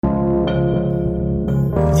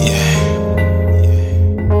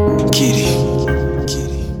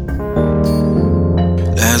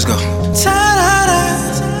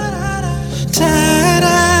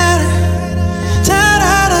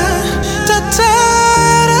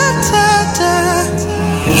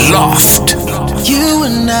Loft. You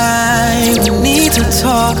and I, we need to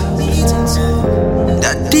talk.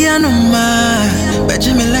 That the my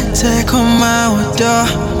Benjamin let take on my door.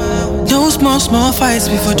 No small fights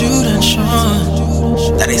before Jude and Sean.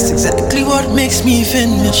 That is exactly what makes me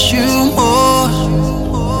miss you more.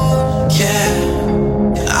 Yeah,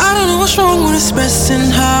 I don't know what's wrong with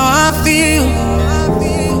expressing how I feel.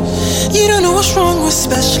 You don't know what's wrong with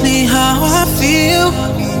especially how I feel.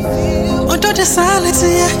 Although the silence,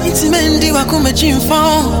 yeah, it's Mendy Wakumajin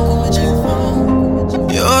phone.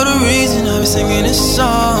 You're the reason I'm singing this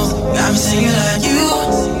song. I'm singing like you,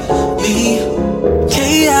 me,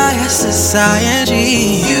 K-I-S-S-I-N-G.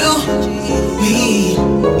 You, me,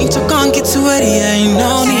 need to can't get to it, yeah, ain't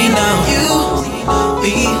no need now. You,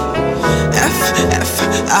 me,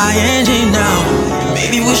 F-F-I-N-G now.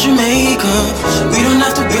 Maybe we should make up. We don't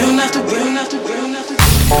have to.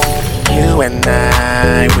 You and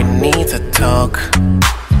I, we need to talk.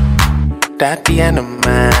 That the end of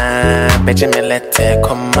my Benjamin let it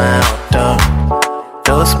come out.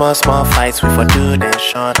 Those small fights we for do then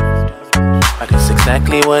short. But it's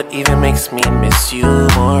exactly what even makes me miss you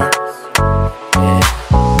more. Yeah.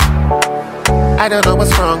 I don't know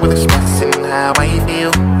what's wrong with expressing how I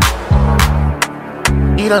feel.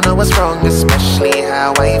 You don't know what's wrong, especially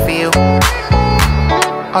how I feel.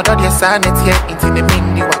 Although the silence here into the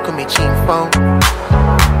mini Wakume chin phone.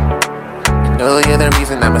 I know you're the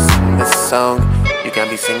reason I'ma sing this song. You can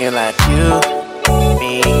be singing like you,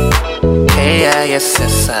 me,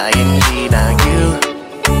 K-I-S-S-I-N-G. Now you,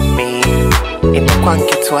 me, in the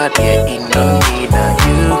quanky to a dear in no need. Now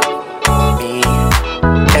you, me,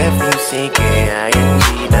 F-U-C-K-I-N-G.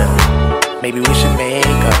 Now maybe we should make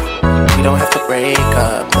up. We don't have to break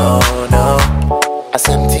up, no. I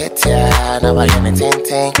said, Tia, now I am a ting.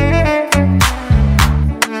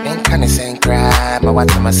 Ain't kinda saying cry, my what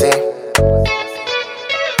am I say?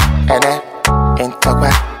 And then, ain't talk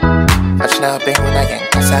about. I should now be when I get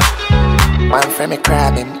casa. One frame me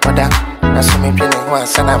crabbing, put down. I saw me playing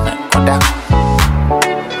once and I'm put down.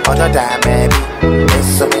 Other die, baby. It's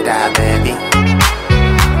so me die, baby.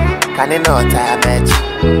 Can you know that, baby?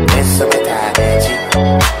 It's so me die, baby.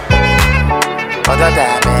 Other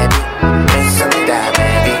die, baby. It's so me die,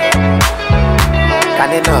 baby. Can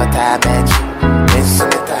you know that, baby? It's so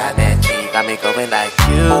me die, baby. Got me going like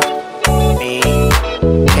you. Me,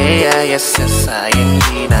 K-I-S-S-I-N-G.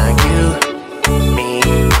 Now you, me,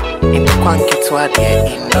 in the quanky to a dear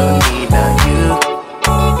in no need. Now you,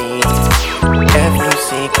 me,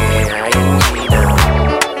 F-U-C-K-I-N-G. Now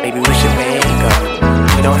maybe we should make up.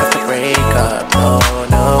 We don't have to break up, no.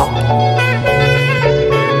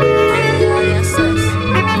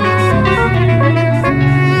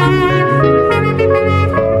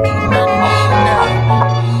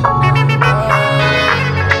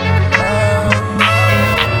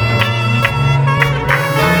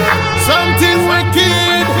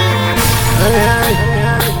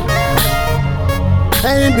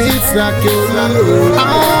 Hey, beats like you.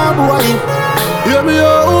 Ah, boy. Hear me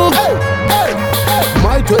out.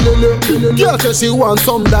 My telele. Girl says she want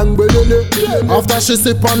some dang belele. After she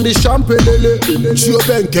sip on the champagne, she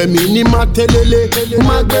benke mini matelele.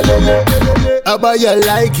 Magelele. Aba you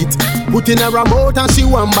like it. Put in her mouth and she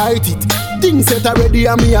want bite it. Things set already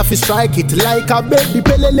and me have to strike it. Like a baby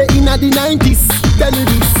pelele in the 90s. Tell you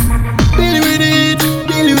this. Deal with it,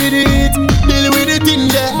 deal with it, deal with it in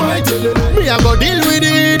there. Me a go deal with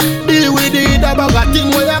it, about a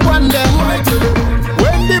thing where I want them.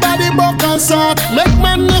 When the body buck and shot, make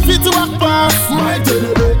man if it walk past.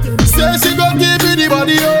 Say she go give you the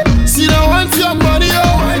body, oh. She don't want your money,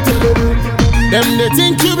 oh. Them they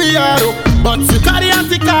think you be hard, but you carry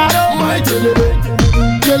anti-car,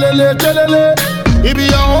 Telele, it be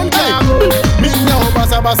your own time. Me now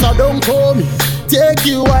basa don't call me. Take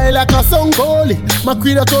you while like a song goalie. My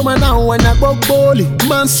creator told me now when I go goalie.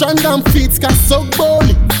 Man strong and fit can suck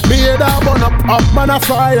goalie. Me head up on up, man a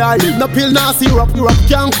fire. No pill, no syrup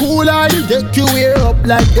can cool I. Take you way up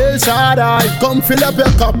like El Shaddai. Come fill up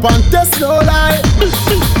your cup and test no lie.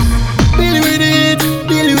 Deal with it,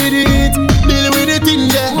 deal with it, deal with it in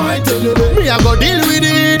there. Me a go deal with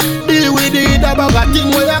it, about a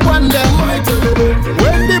thing where I want them.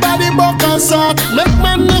 When the body buck and shot, make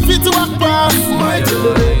man if it walk past.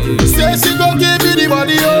 Say she go give you the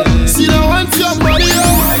body, oh. She don't want your money,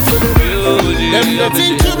 oh. Them they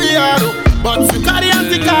think you be hard, but you carry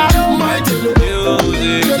anti-car, oh.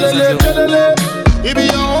 It be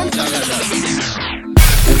your own.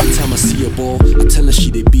 Every time I see she a ball, I tell her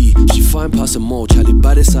she they be. She fine past them all, Charlie,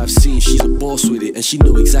 baddest I've seen. She's a boss with it, and she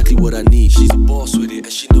know exactly what I need. She's a boss with it,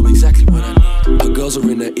 and she know exactly what I need. Her girls are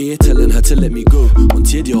in her ear, telling her to let me go. On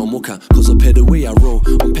Tiedia or Mocha, cause I pay the way I roll.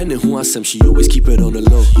 On penning who I am, she always keep it on the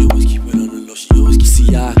low. She always keep it on the low, she always keep.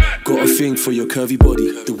 See, I got a thing for your curvy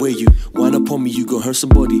body. The way you wind up on me, you gon' hurt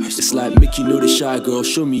somebody. It's like Mickey know the shy girl,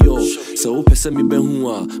 show me all. So send me Ben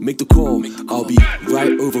Hua, make the call. I'll be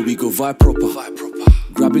right over, we go vibe proper.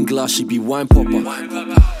 Grabbing glass, she be wine popper.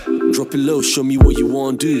 Drop it low, show me what you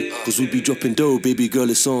want do. Cause we be dropping dough, baby girl,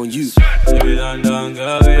 it's on you. Baby London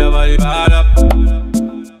girl, with your body bad up.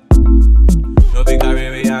 No big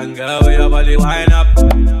Caribbean girl, with your body wine up.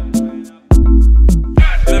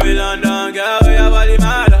 Baby London girl, with your body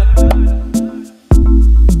mad up.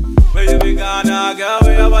 Where you be Ghana girl,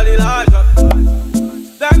 with your body large up.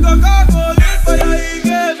 Then go call police for your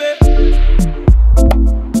e-gave.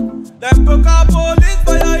 Then go call police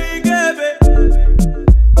for your e-gave.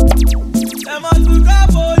 Them must go call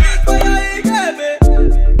police for your e-gave.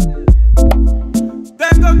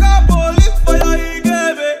 Then go call police for your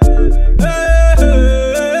e-gave.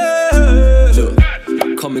 Look,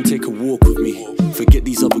 come and take a walk with me. Forget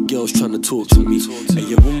these other girls trying to talk to me. And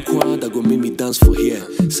you won't cry, that gon' make me dance for here.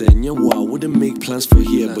 Saying, yeah, well, I wouldn't make plans for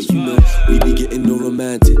here. But you know, we be getting no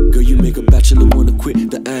romantic. Girl, you make a bachelor wanna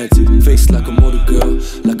quit the ante. Face like a model girl,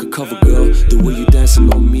 like a cover girl. The way you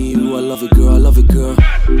dancing on me, ooh, I love it, girl, I love it, girl.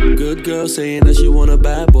 Good girl saying that she want a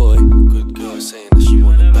bad boy. Good girl saying that she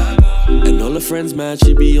want a bad boy. And all her friends mad,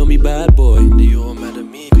 she be on me bad boy. They all mad at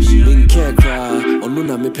me, cause she didn't care cry. Oh no,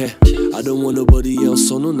 na me pe. I don't want nobody else,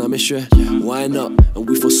 so no, na me shre. Wine up, and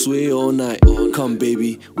we for sway all night. Come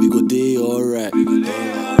baby, we go day alright.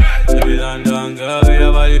 Baby London girl, with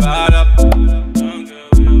your body bad up.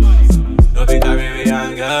 No big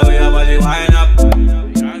Caribbean girl, with your body wine up.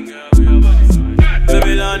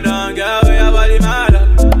 Baby London girl, with your body mad up.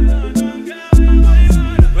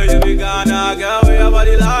 Where you be Ghana girl, with your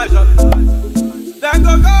body large up. Then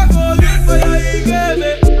go call police for your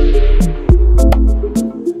e-gave.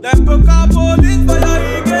 Then go call police for your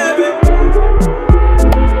e-gave.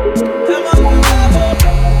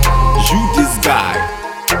 You this guy.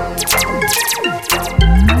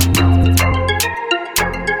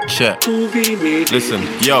 Check. Listen,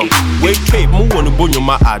 yo, wait, babe, move on the bone, you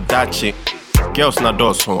my adache. Girls na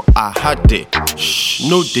doors home, I had it. Shh,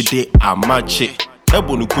 no, did I match it.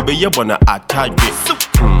 Ebonu kube yebona attaje.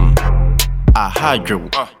 I had you.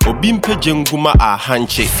 Obimpe jenguma a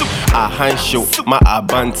hanche. A hancho, ma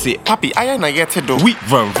abante. Papi, I ain't yet to do. We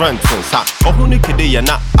run sa. Ohuni kede ya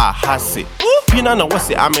na a hase. Pina na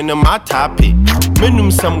wase amene ma tapi.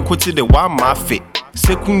 Menum sam kuti de wa mafe.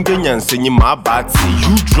 Sekunde nyanse nyi ma bati.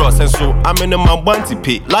 You draw sense so amene ma wanti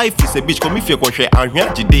pay. Life is a bitch, come if you kwhwe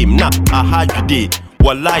ahwa jide na a had day.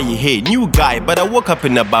 Wallahi, hey, new guy, but I woke up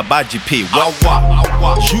in a babaji pay.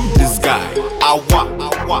 Awa, you this guy.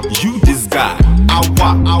 Awa, you this guy.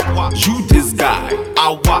 Awa, you this guy.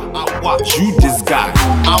 Awa, you this guy.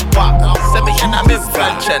 Awa, semi and I'm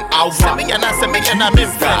invention. Awa, semi and I'm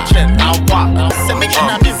invention. Awa, semi and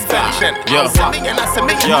I'm invention. Yo, semi and I'm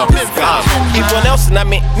invention. Everyone else na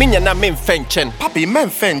me and I'm invention. Papi, men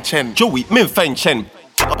fenchen. Joey, men fenchen.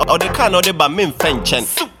 Or the can or the ba men fenchen.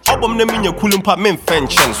 Album na minya kulumpa men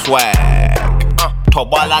fenchen swag.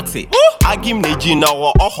 Tobalati. Agim neji na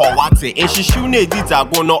wo ohowati. Enshishu ne dita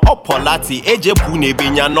go no opolati. Eje pu ne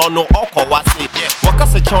benya no no okowati.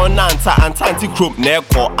 Wakasa chona anta anti chrome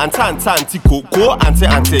neko. Anta anti ko anti.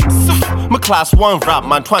 My class 1 rap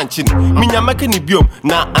man twanchin. Minya makani biom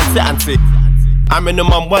na anti. I'm in a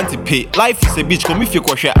man want to pay. Life is a bitch, come if you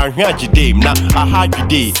kwhwe ahwa jide na a hard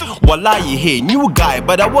day. Wallahi, hey, new guy,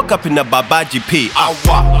 but I woke up in a babaji pay.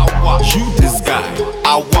 Awa, you this guy.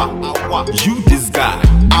 Awa, you this guy.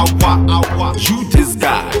 Awa, you this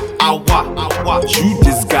guy. Awa, you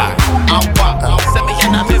this guy. Awa, semi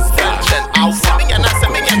and I'm invention. Awa, semi and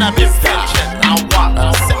I'm invention.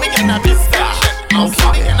 Awa, semi and I'm invention. Awa,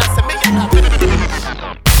 semi and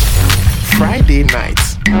I'm Friday night.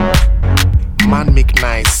 Man make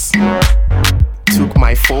nice. Took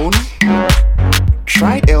my phone.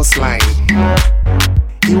 Tried else line.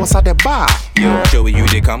 He was at the bar. Yo, Joey, you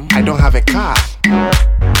they come? I don't have a car.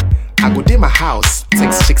 I go to my house.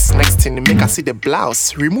 Text chicks next to me, make her see the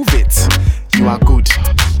blouse. Remove it. You are good.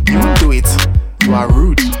 You won't do it. You are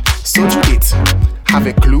rude. So do it. Have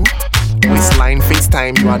a clue? Waistline,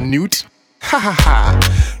 FaceTime, you are nude. Ha ha ha.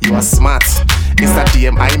 You are smart. Insta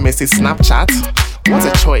DM, iMessage, Snapchat. What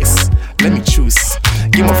a choice. Let me choose.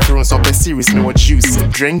 Game of Thrones or a series, no juice.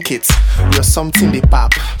 Drink it. You're something they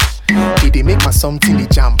pop. They make my something they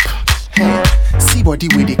jump. Hey, see body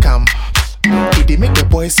where they come. They make the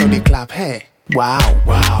boys on the clap, hey. Wow,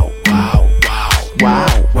 wow, wow, wow,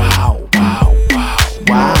 wow, wow, wow,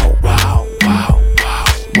 wow, wow, wow,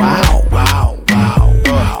 wow, wow, wow,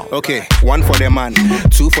 wow. Okay, 1 for the man,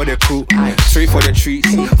 2 for the crew, 3 for the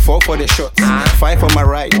treats, 4 for the shots, 5 for my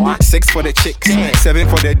ride, 6 for the chicks, 7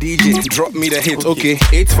 for the DJ, drop me the hit. Okay,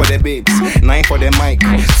 8 for the babes, 9 for the mic,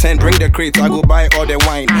 10 bring the crates, I go buy all the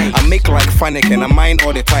wine. I make like Fanic and I mine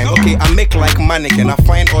all the time. Okay, I make like Manic and I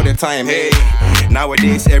find all the time. Hey,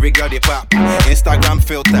 nowadays every girl they pop, Instagram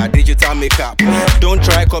filter, digital makeup. Don't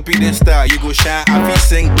try copy the style, you go shine. I be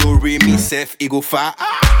sing do re me self, you go far.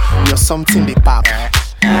 You're something they pop.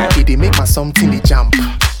 They make my something they jump.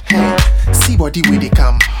 Hey, see body where they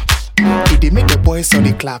come. They make the boys on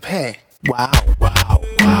the clap. Hey, wow, wow,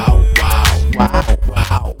 wow, wow, wow,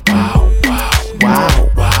 wow, wow, wow,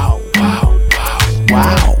 wow, wow, wow,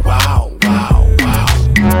 wow, wow, wow.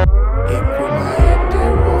 Hey, put my head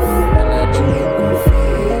there off, and I dream of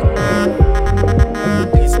it.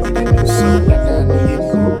 This is the new song that I know you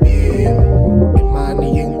go be. Money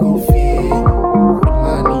ain't go feel.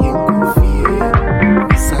 Money ain't go feel.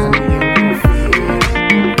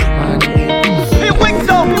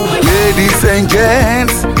 Ladies and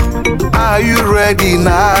gents, are you ready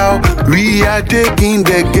now? We are taking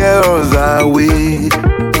the girls away.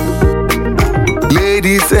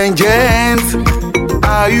 Ladies and gents,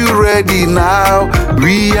 are you ready now?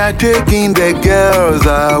 We are taking the girls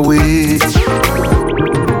away.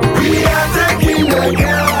 We are taking the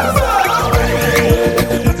girls away.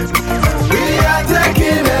 We are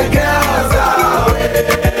taking the girls away.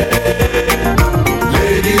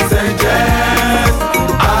 Ladies and gents,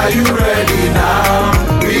 are you ready now?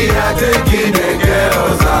 We are taking the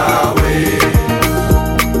girls away.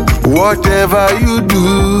 Whatever you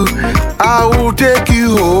do, I will take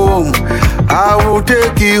you home. I will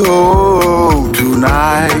take you home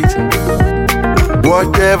tonight.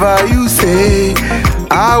 Whatever you say,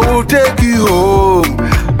 I will take you home.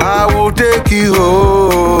 I will take you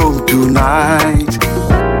home tonight.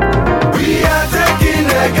 We are taking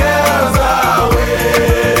the girls away.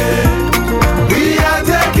 We are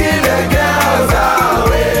taking the girls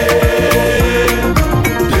away.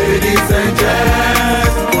 Ladies and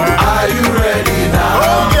gents, are you ready now? Oh,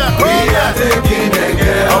 yeah. We are taking the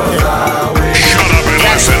girls away. Shut up and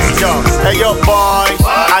listen. Hey yo boys,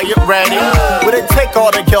 are you ready? We done take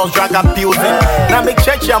all the girls drag up building. Now make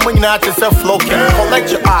check your money now to self floating.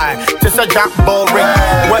 Collect your eye to say jack ball ring.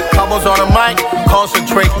 Wet covers on the mic,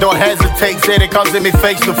 concentrate, don't hesitate. Say they come to me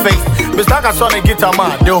face to face. Mr. Gasson and guitar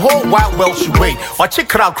man, the whole wide world should wait. Watch it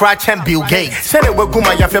crowd cry and Bill Gates. Say they will go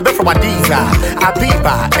my yafe from a diva.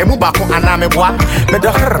 Abiba, Emubako and Amebwa. But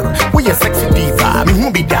the her, we a sexy diva. Me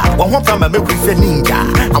who be that? One from a milk is a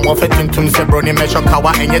ninja. I'm offering to say brony measure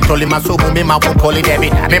kawa and yet only my soul me my won't poly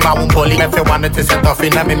Debbie. Me my won't poly. If you wanted to set off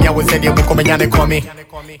in a meme, I will say you will come and call me.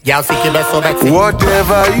 Y'all see the best so that's it.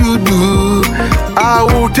 Whatever you do, I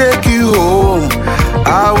will take you home.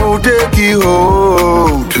 I will take you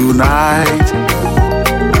home tonight.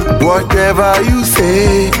 Whatever you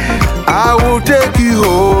say, I will take you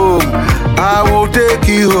home. I will take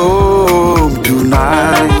you home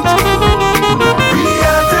tonight. We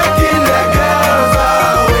are taking the girls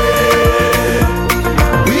away.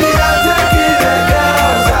 We are taking the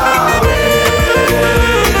girls away.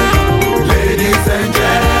 Ladies and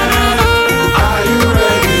gents, are you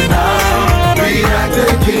ready now? We are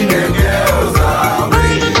taking the girls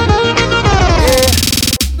away.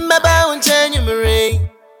 Baba won't change you, Marie.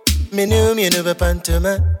 Me never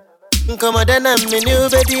pantoma. Come on, then I'm me new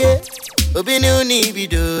baby. Obi new need be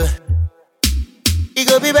do. He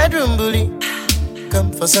go be bedroom bully.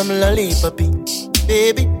 Come for some lollipoppy.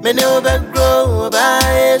 Baby, me never grow.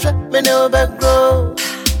 Me never grow.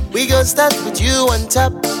 We gon' start with you on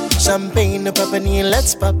top. Champagne, the pop and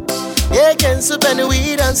let's pop. Yeah, can soup and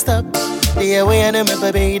we don't stop. The way I know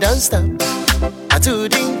my baby don't stop. I do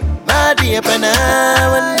ding, my dear pana.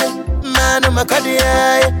 Man, I'm a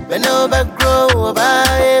cardiac. Me never grow.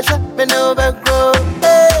 Me never grow.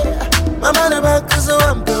 Hey, my man about cause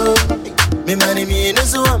I'm broke. Me money me in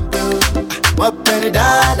is one bro. What penny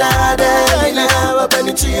da da da. Now what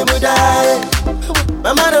penny to you die.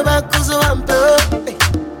 My man about cause I'm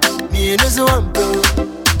broke. Me in is one bro.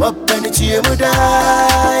 What penny to you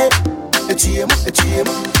die. To you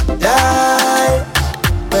die.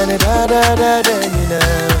 Penny da da da da you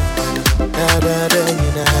know. Da da da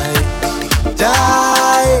you know.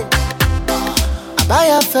 Die. I buy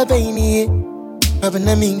a fabini.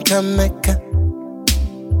 Babana min kameka.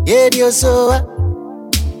 Yeah, dear so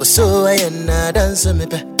I am not dancing me.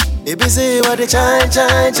 Baby, say what the child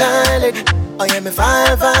lady. I am a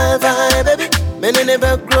fine, baby. Men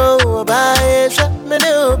never grow up. buy me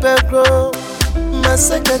new background. My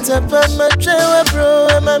second up on my trail, bro.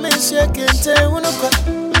 I'm a miss you can't tell.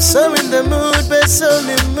 I'm so in the mood, but so in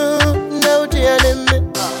the mood. Now, dear,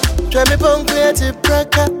 try me punk creative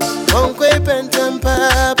praka. Punk pen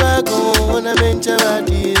tampa, go on a mentor.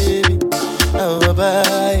 Oh,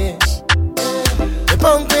 bye.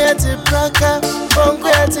 Punk creative praka,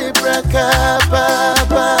 ba.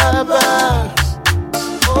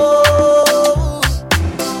 Oh,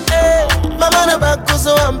 hey, mama na back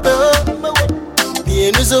so ampe.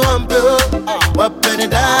 Yenu so ampe wapene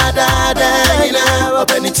da ina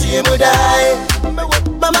wapene chiemu dai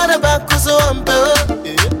mama na baku so ampe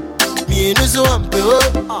yenu so ampe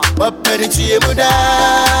wapene chiemu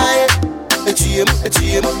dai chiemu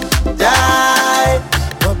dai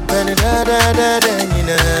wapene da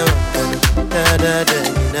ina wapene da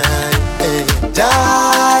ina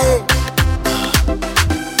dai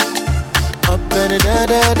wapene da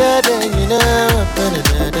ina wapene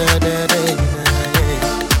da ina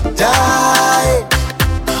die.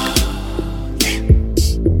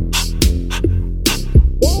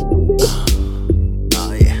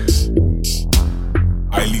 Oh yeah.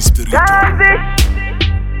 Highly spiritual.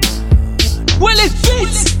 Well, it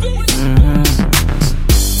fits.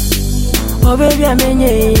 Oh baby, I'm in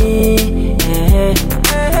here.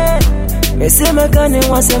 Me say my gun and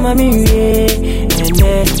want some of me.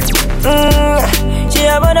 She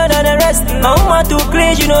have another than the rest. My woman too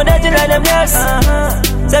clean, you know that you like them girls.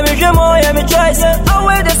 Say me dream more, yeah me choice. I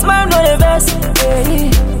wear the smile, no the best.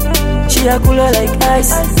 She a cooler like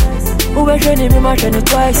ice. Who be training me, my training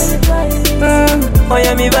twice. Oh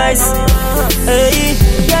yeah me vice. Hey,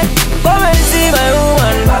 come and see my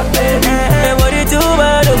woman. My body too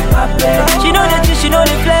bad. She know the trick, she know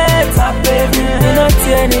the flex. You not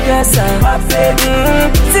see any gas.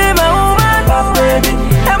 See my woman.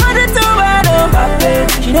 My body too bad.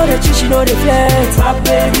 She know the trick, she know the flex.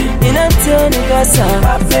 You not see any gas.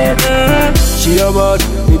 She a bad,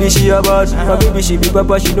 baby she a bad. My baby she be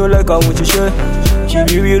papa, she know like I want to share. She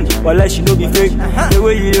be real, but like she no be fake. The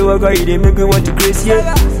way you dey walk, you dey make me want to crazy.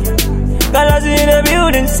 Yeah. Girls in the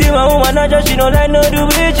building, see my woman, not just she don't like no do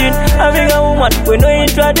bleaching. I think a woman, we know in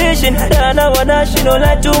tradition. And I want that she don't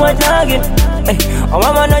like too much nagging. Hey, oh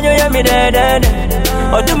mama, now you hear me dead.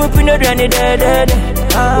 Oh, do me pin the granny dead.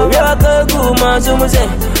 Oh, we are good, man, so me say,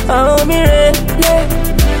 oh, me red, yeah.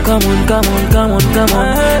 Come on,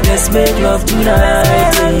 let's make love tonight.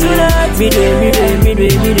 Midway,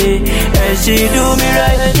 and she do me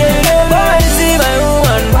right. Come and see my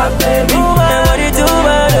woman, and what you do,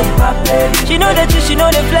 man. She know the trick, she know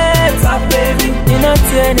the flex. You not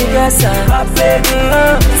see any gas. See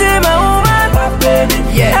my woman,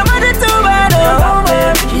 yeah. And what you do, man.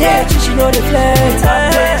 Yeah, she know the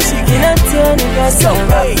flex. You not see any gas.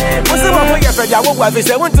 What's the one for your wife? He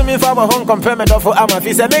said, "Want to me for my home compare for Ama."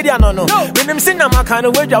 He said, "Media no. When them sing my kind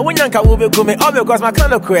of way, you won't will be coming. All because my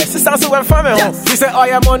kind of quest. Sister, so when family home." He said, "Oh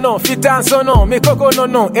yeah, no, fit dance so no, me coco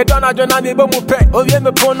no. It don't I don't be bomu pay. Oh yeah,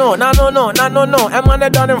 me pono. No. I'm on the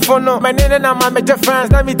done in for no. My name and my major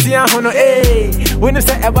fans. Let me tia hono. Hey, when you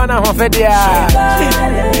say Ebana Hofedia,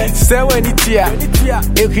 say when it tia,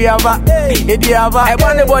 if you have I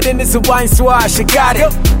want the body in this wine swag. She got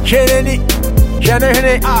it. Can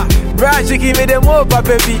Brad, she give me the more,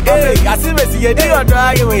 baby. Hey, I see me see you do a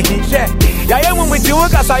drag away. Yeah, when we do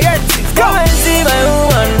work as I am. Come and see my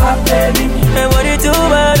woman, and what you do,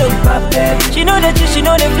 madam. She know the trick, she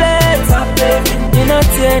know the flex. You not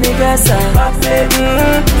see any gas.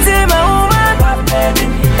 See my woman,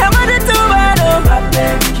 and what you do, madam.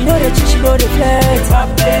 She know the trick, she know the flex.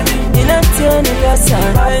 You not see any gas.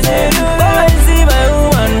 Come and see my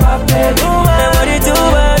woman, and what you do,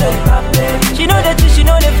 madam. She know the trick, she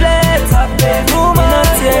know the flex. You not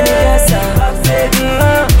see any gas.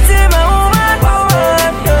 See my woman,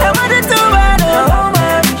 and what you do, madam.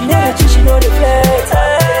 She know the trick, she know the flex.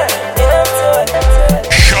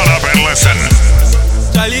 Shut up and listen.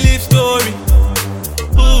 Charlie live story.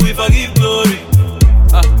 Who we forgive glory?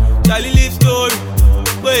 Charlie live story.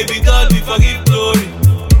 Baby God, we forgive glory.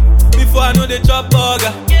 Before I know the chop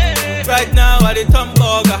burger. Right now I the thumb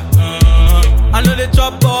burger. I know the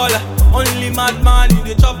chop baller. Only madman in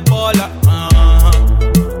the chop baller.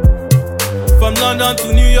 From London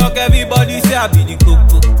to New York, everybody say I be the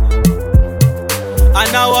coco.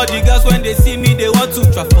 And now all the girls when they see me, they want to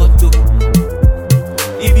try photo.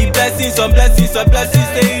 It be blessings, some blessings,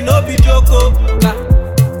 they you know be joko.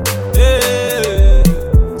 Hey,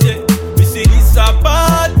 we say it's a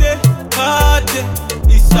party,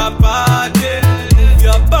 it's a party. Move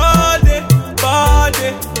your body,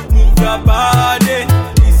 move your body.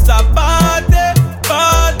 It's a party,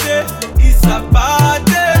 it's a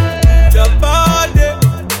party.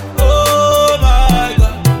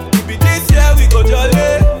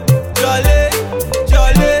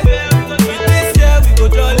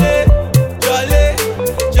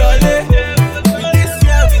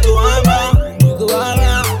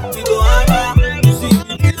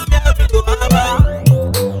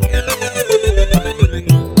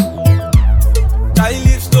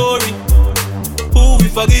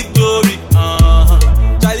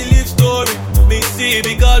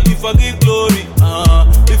 God we forgive glory.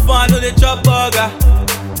 Before I know the chop burger,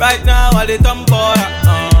 right now I the thumb baller.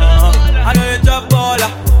 I know the chop baller,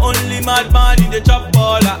 only madman in the chop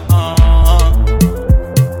baller.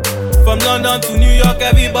 From London to New York,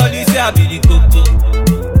 everybody say I be the coco.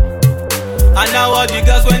 And now all the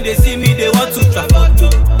girls when they see me, they want to try photo.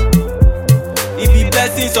 It be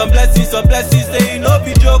blessings on blessings on blessings, they no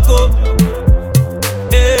be joko.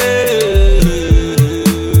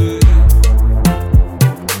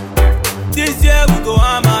 This year we go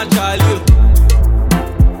hammer Charlie.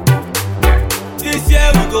 This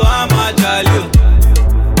year we go hammer Charlie.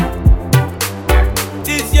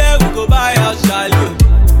 This year we go buy house Charlie.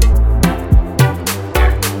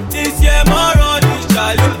 This year more on this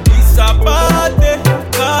Charlie. It's a party,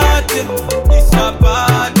 party. It's a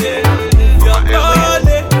party. Your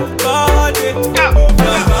party, party. Your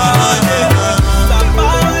party. It's a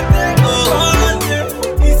party, party.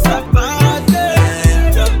 It's a party.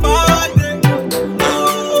 Your party.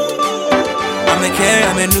 I'm a care,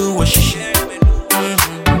 I'm a new wash.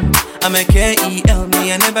 I'm a K-E-L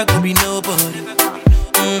me, I never could be nobody.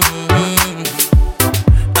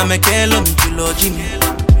 I'm a care, love me, you love Jimmy.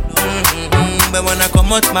 But when I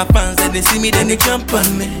come out my pants and they see me, then they jump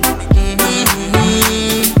on me.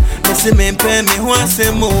 They say, men pay me, who I say,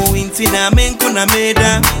 mo, intina, men kuna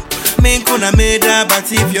meda. Men kuna meda, but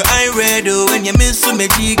if your eye red, oh, when you miss me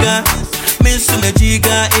jiga,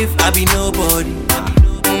 if I be nobody.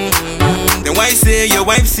 Then why say your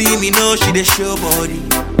wife see me, no, she the show body.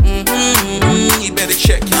 You better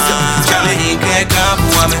check yourself. Charlie, can't come,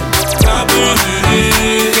 woman. Can't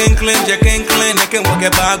clean, I can walk a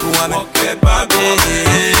bag, woman. Can't come,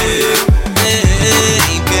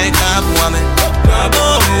 woman.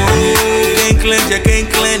 Can't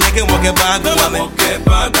clean, I can walk a bag, woman.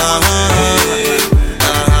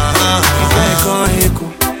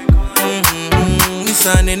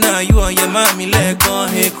 Listen, now you and your mommy leg on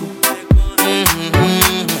heku.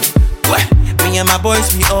 Me and my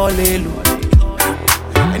boys, we all alone.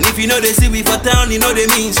 And if you know they see we for town, you know they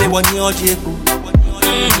mean say what you're jeku.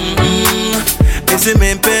 They say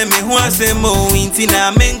men pay me who I say mo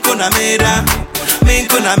intina men kuna meda.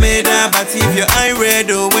 But if your eye red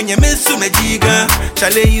oh when you miss to me jiga,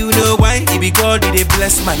 Charlie you know why? It be God they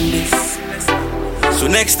bless my list. So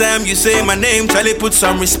next time you say my name, Charlie put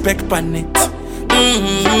some respect on it.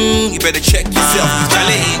 You better check yourself.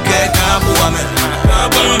 Charlie can't come woman.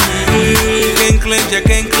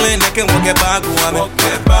 Can't clean, I can walk a bag woman.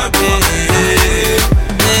 Can't come woman.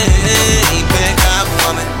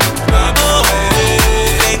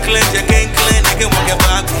 Can't clean, I can walk a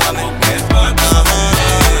bag woman.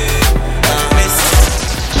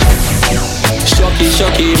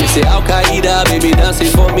 Shocky, me say Al Qaeda, baby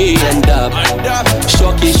dancing for me and up.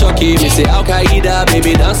 Shocky, me say Al Qaeda,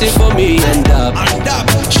 baby dancing for me and up.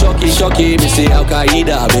 Shocky, me say Al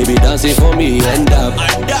Qaeda, baby dancing for me and up.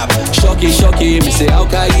 Shocky, me say Al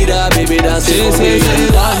Qaeda, baby dancing for me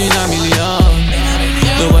and up. One in a million,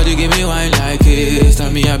 nobody give me wine like this.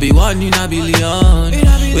 Tell me I be one in a billion.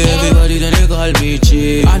 Where everybody then they call me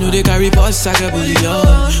cheap. I know they carry posts like a billion.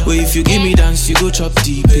 Where if you give me dance, you go chop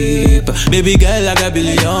deep. Baby girl, I got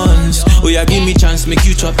billions. Oh yeah, give me chance, make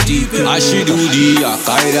you chop deep. As she do the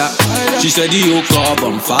Al-Qaeda, she said the hook up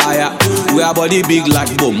on fire. We our body big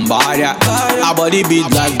like Bombardia. Our body big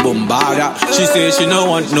like Bombardia. She say she no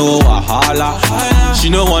want no wahala. She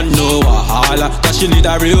no want no wahala. Cause she need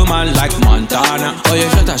a real man like Montana. Oh yeah,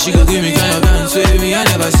 shut up, she gon' give me kind of dance with me, I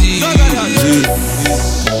never see.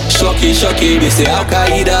 Shocky, me say Al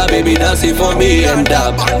Qaeda, baby dancing for me and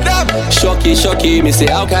up. Shocky, me say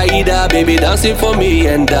Al Qaeda, baby dancing for me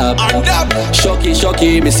and up.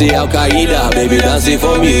 Shocky, me say Al Qaeda, baby dancing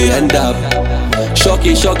for me and up.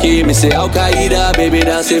 Shocky, me say Al Qaeda, baby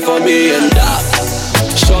dancing for me and up.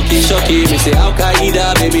 Shocky, me say Al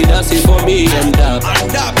Qaeda, baby dancing for me and up.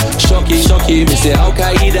 Shocky, me say Al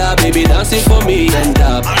Qaeda, baby dancing for me and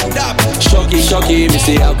up. Shocky, me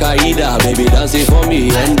say Al Qaeda, baby dancing for me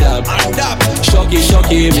and up.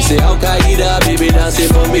 Shocky, me say Al Qaeda, baby dancing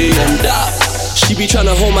for me and up. She be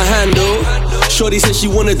tryna hold my hand though. Shorty said she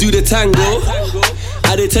wanna do the tango.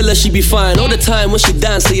 I did tell her she be fine all the time when she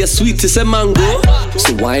dance. Say you're sweet to say mango.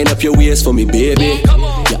 So wind up your waist for me, baby.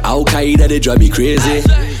 Your Al Qaeda they drive me crazy.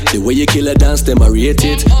 The way you kill a dance, them I rate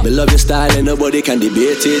it. Me love your style and nobody can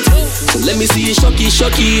debate it. So let me see you shocky.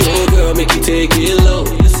 Oh girl, make you take it low.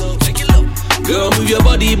 Girl, move your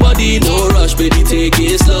body, no rush, baby, take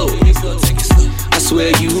it slow. I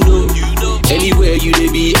swear you know. Anywhere you dey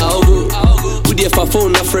be, I'll go. Who there for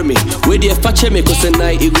phone not from me? Where there for check me? Cause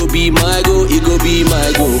tonight it go be my go, it go be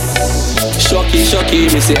my go. Shocky,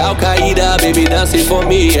 me say Al Qaeda, baby dancing for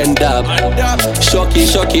me and dab.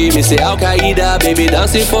 Shocky, me say Al Qaeda, baby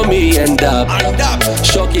dancing for me and dab.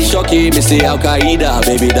 Shocky, me say Al Qaeda,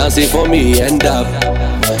 baby dancing for me and dab.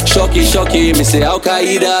 Shocky, me say Al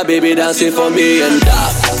Qaeda, baby dancing for me and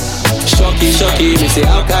dab. Shocky, me say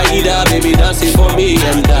Al Qaeda, baby dancing for me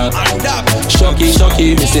and dab. Shocky,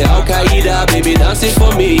 me say Al Qaeda, baby dancing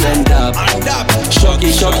for me and dab.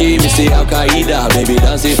 Shocky, me say Al Qaeda, baby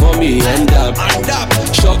dancing for me and dab.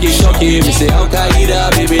 Shocky, me say Al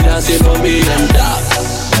Qaeda, baby dancing for me and dab.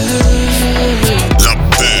 The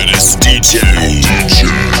baddest DJ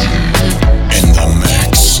in the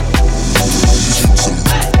mix.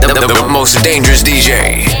 The most dangerous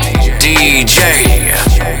DJ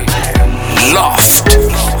Loft.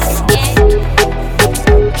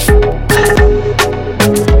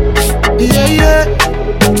 Yeah.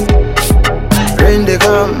 Rain they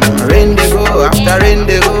come, rain they go. After rain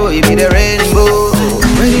they go, it be the rainbow.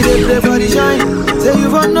 When you dey play for the shine, say you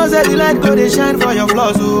for no say the light go they shine for your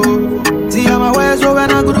flaws. Oh, see I'm aware so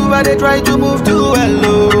when I go over they try to move too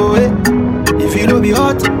well. If you don't be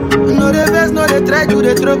hot, no the best, no they try to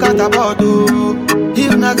they throw catapult. Oh,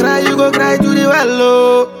 if not cry you go cry to the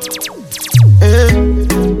well.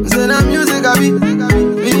 Say that music I be,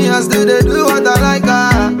 me and still they do what I like.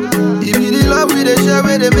 If you the love we they share,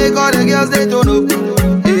 where they make all the girls they don't know.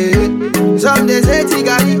 Some they say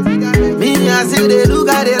tigari, me and still they look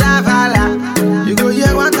at the laugh. You go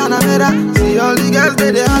hear one time another, see all the girls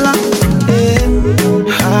they holla.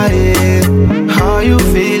 How you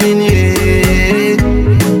feeling?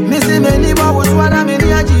 Missing many bubbles, what I'm in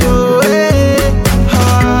the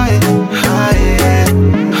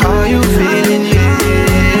how you feeling?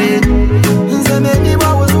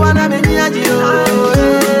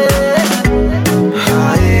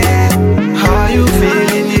 How you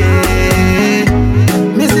feeling?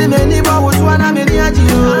 Missing many bubbles, one I'm in the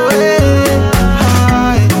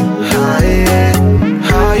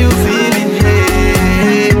how you feeling?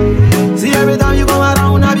 See every time you come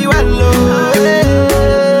around, I be well.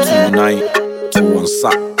 Tonight, to one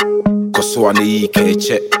sack, cause one e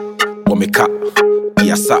check, womeka,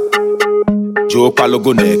 yasa. Joe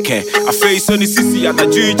Palogo neke. I face on the sissy at a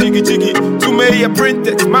jiggy. To me a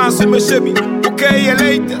printed, mass in my Chevy. Okay,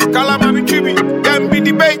 later, Calamami Chibi. Them be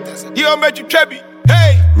debaters, you met you Chevy.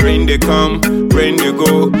 Hey! Rain they come, rain they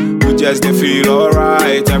go. We just they feel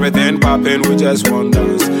alright. Everything poppin', we just want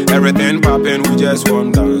dance. Everything poppin', we just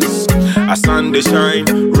want dance. A sun they shine,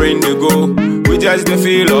 rain they go. We just they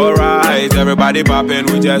feel alright. Everybody poppin',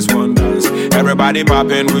 we just want dance. Everybody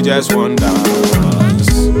poppin', we just want dance.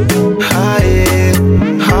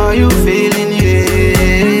 How you feeling?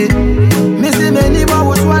 Missing many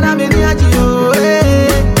bubbles, one I'm in the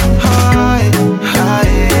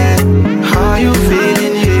how you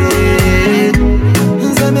feeling?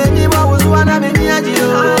 Missing many bubbles, one I'm in the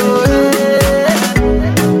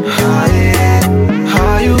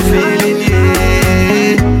how you feeling?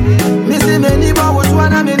 Missing many bubbles,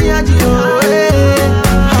 one I'm in the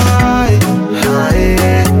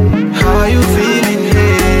how you feeling?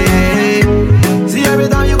 See every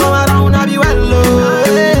time you come around, I be well.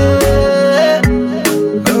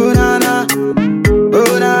 Oh na na,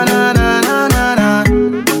 oh na na na na na na.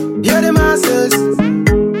 Hear the masses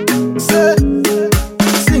say,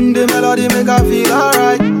 sing the melody, make her feel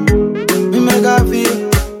alright. Make her feel,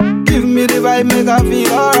 give me the vibe, make her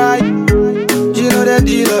feel alright. You know the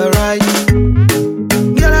deal alright.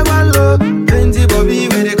 Girl I want love, plenty Bobby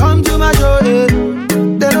when they come to my show.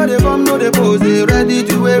 They know they come, know they pose, they ready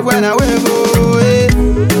to wave when I wave. Oh,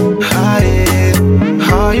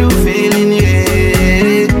 how you feeling?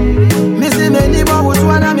 Missing many bubbles,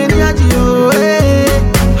 one I'm in the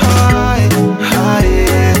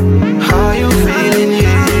how you feeling?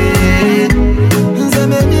 Missing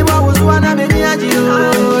many bubbles, one I'm in the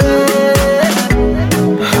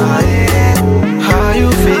how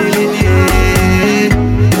you feeling?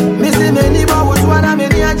 Missing many bubbles, one I'm in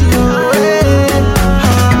the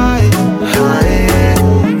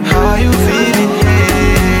how you feeling?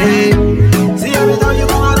 See every time you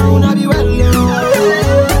come around, I be well.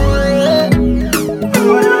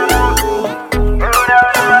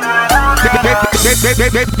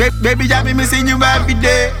 Baby, I be missing you every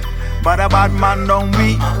day, but a bad man don't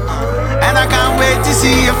we, and I can't wait to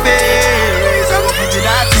see your face. I go give you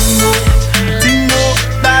that tingo,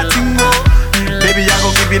 that tingo. Baby, I go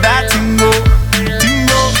give you that tingo,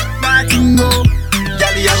 that tingo.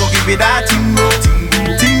 Yali, I go give you that tingo,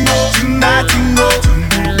 that tingo.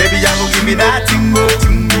 Baby, I go give you that tingo.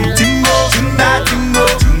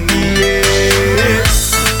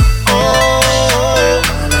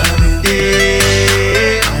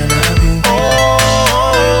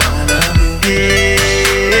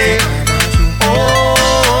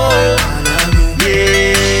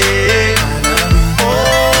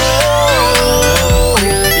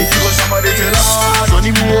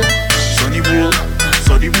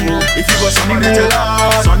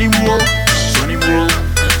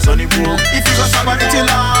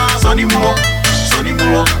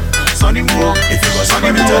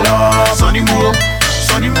 your love. Sonny Mo,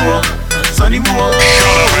 Sonny Mo, Sonny Mo.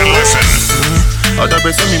 Shut up and listen. Other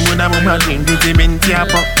person me muna muma dream di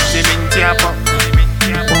timentiapo.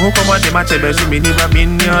 Oh, come on, the match best me never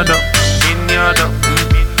in your door.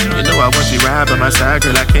 You know I want you right by my side,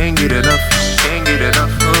 girl. I can't get enough.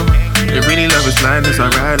 Oh, if really love is blind, it's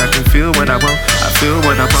alright. I can feel what I want. I feel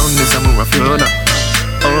what I want. This I'm I feel now.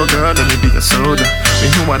 Oh girl, let me be a soldier. Me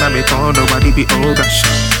who wanna be called, nobody be oh gosh.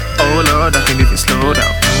 Oh Lord, I can even slow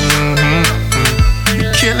down.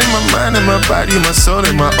 You're killing my mind and my body, my soul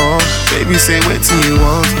and my all. Baby, say what you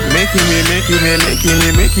want. Making me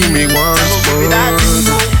want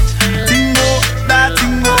more. Tingo, that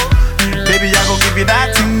tingo. Baby, I gon' give you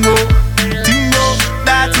that tingo. Tingo,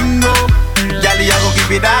 that tingo. Yali, I gon'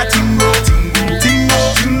 give you that tingo. Tingo,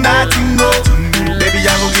 that tingo. Baby,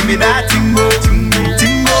 I gon' give me that tingo.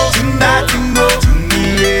 Tingo, that tingo.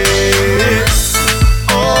 Yeah.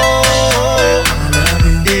 Oh,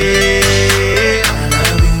 yeah.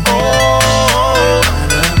 Oh,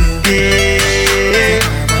 yeah.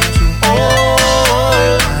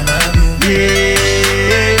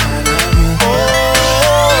 Oh,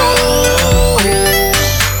 yeah.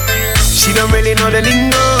 She don't really know the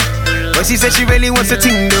lingo, but she said she really wants a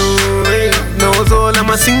tingle. Knows all of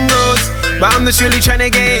my singles, but I'm just really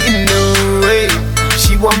tryna get in the way.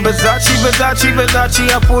 She want Versace,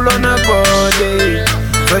 I pull on her body.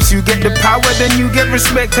 First you get the power, then you get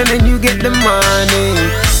respect, and then you get the money.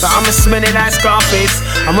 But I'ma spend it like Scarface.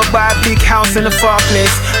 I'ma buy a big house in a far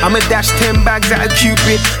place. I'ma dash 10 bags at a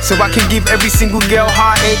Cupid, so I can give every single girl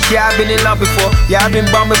heartache. Yeah, I've been in love before, yeah, I've been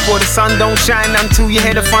bummed before. The sun don't shine until you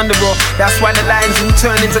hear the thunder roar. That's why the lions will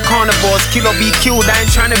turn into carnivores. Kill or be killed, I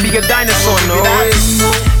ain't tryna be a dinosaur, no way.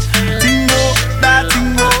 Tingo, that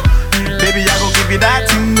tingo. Baby, I gon' give you that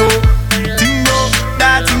tingo. Tingo,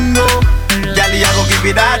 that tingo. Yali, I gon' give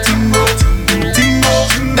you that tingo. Tingo,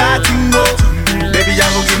 that tingo. Baby, I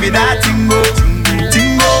gon' give you that tingo.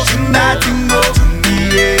 Tingo, that tingo.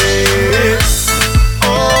 Yeah.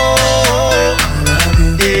 Oh,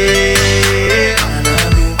 yeah.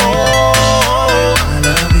 Oh,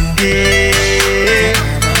 yeah.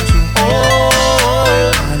 Oh,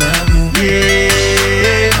 yeah.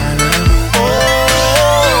 Oh,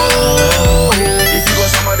 if you got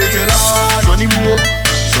somebody to love, Sonny Mo,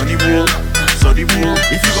 Sonny Mo, Sonny Mo.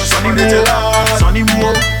 If you got somebody to love, Sonny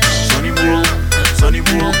Mo, Sonny Mo, Sonny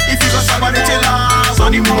Mo. If you got somebody to love,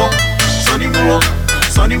 Sonny Mo, Sonny Mo,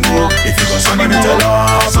 Sonny Mo. If you got somebody to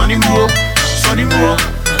love, Sonny Mo, Sonny Mo,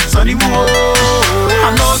 Sonny Mo.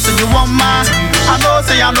 I know say you want my, I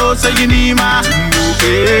know say you need my.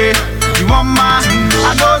 Yeah. You want my,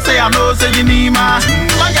 I know say you need my.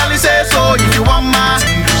 My girl say so if you want my,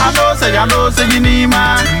 I know say you need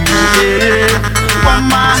my. Yeah. You want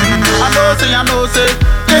my, I know say.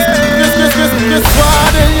 This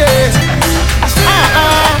body, yeah.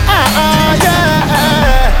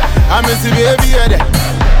 Yeah. I miss you, baby, yeah.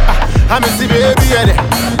 I miss you, baby, yeah.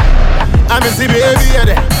 I miss you, baby,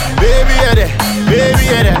 yeah. Baby, yeah. Baby,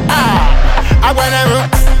 yeah. I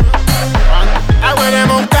want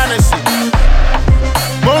them on Tennessee.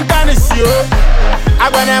 Mon Tennessee, I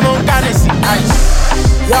want them on Tennessee.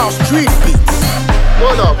 Y'all street beats.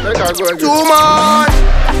 Hold up, let her go again. Too much.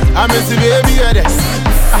 I miss you, baby, yeah.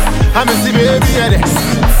 I miss you, baby, yeah.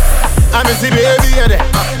 I miss you, baby, yeah.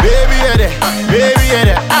 Baby, yeah. Baby,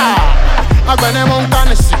 yeah. I want them on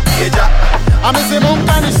Tennessee. I miss them on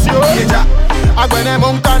Tennessee. I want them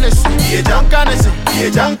on Tennessee.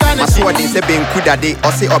 Maswadi se ben kudade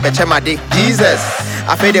ose obechemade Jesus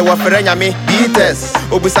I feel they were frenya me beaters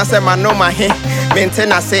obusa se manoma he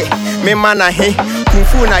maintain se me mana he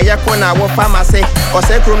kufu na yeko na wo pharmacy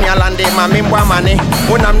ose krom ya lande ma me mbwa mane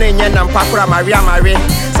wonam na enye na mpakura maria mare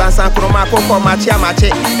sansan kroma kokko machi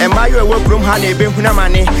amache embayo ewo krom ha na ebe huna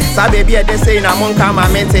mane sa baby e de say na monka ma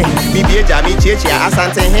mente bibie ja mi cheche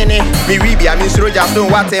asante hene mi ribia mi sroja so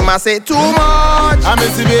what ma say too much I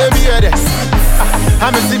miss you baby I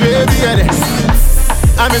miss the baby yeah.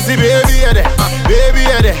 I miss the baby yeah. Baby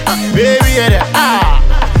yeah. Baby yeah.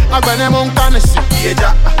 I got them on Tennessee.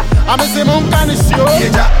 I miss them on Tennessee.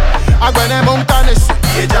 I got them on Tennessee.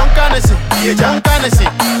 Tennessee.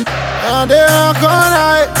 And they are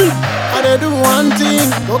gonna and they do one thing.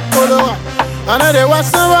 Go follow. And they watch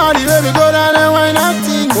somebody baby go down and why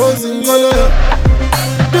nothing goes in color.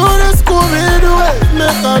 Do the Scooby-Doo,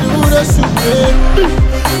 make her do the super.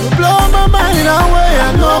 You blow my mind away,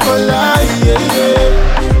 I no go lie,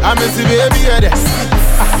 yeah. I miss the baby, yeah.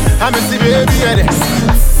 I miss the baby, yeah.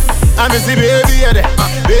 I miss the baby, yeah.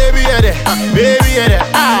 Baby, yeah. Baby, yeah.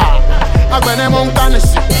 I got them on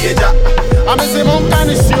Tennessee. I miss them on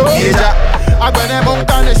Tennessee. Agbene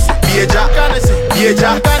monkanesi.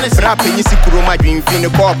 Bieja, rapping is Kuroma dream fin the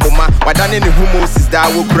corpoma. Wadane the humosis that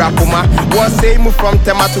will grapoma. Was say move from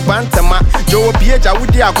Tema to Bantama. Joe Bieja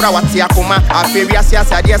would the agra what Yakoma. A furious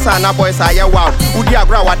ideas and a boys are wild. Would the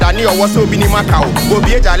agra wadani or was so bini Macau. Go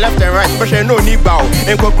Bieja left and right, special no need bow.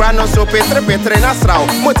 And Cocrano so Petre Nasrao.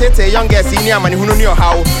 Motete youngest senior man who know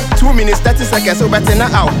how. 2 minutes 30 seconds so better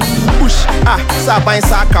now out. Push, Sabine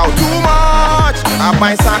Sakao. Too much, I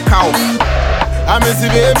buy Sakao. I miss the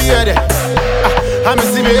baby at it. I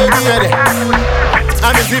miss the baby at it.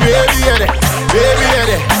 I miss the baby at it. Baby at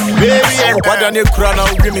it. What done you crown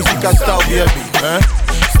out? Give me sick style baby,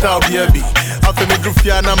 style baby. After me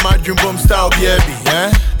Grufiana, my dream bomb style baby,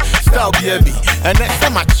 style baby. And next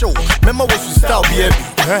time I show, remember what you style baby,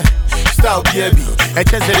 style baby. And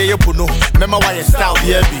just say you put no, remember why you style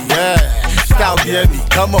baby, style baby.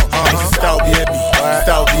 Come on, this is style baby,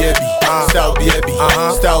 style baby. Style baby,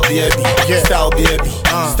 style baby, style baby,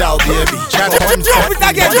 style baby. Drop it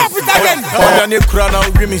again. What done you crown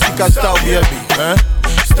out? Give me sick style baby,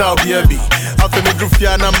 style baby. After me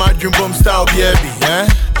Grufiana, my dream bomb style baby,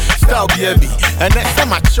 style baby. And next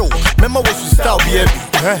time I show, remember what you style baby,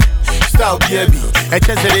 style baby. And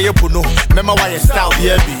just say you put no, remember why you style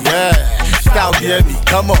baby, style baby.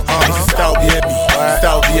 Come on, this is style baby,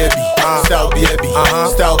 style baby, style baby,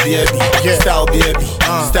 style baby, style baby,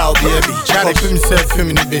 style baby. Try to film self film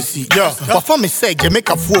in the basic. Yo, but for me say you make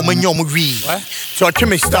a fool when you're read. So I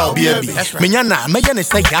me style baby. Menyana, meyana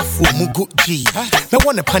say ya fool mu good G. Me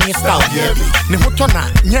wanna penny style baby. Ne hotona,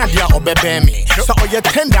 nya dia obebe me. So you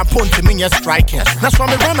tender point to me you striking. That's why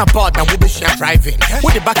me run about that will be share driving.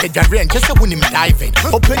 With the back of the rain, just when him diving.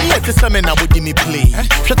 Open here to seminar would me play.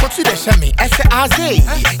 She talk to the shemi, I say Aze.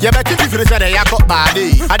 You better be for the yakop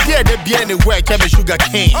body. I dare the be anywhere, tell me sugar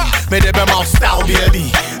cane. Made the mouth style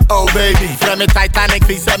baby. Oh baby, from a Titanic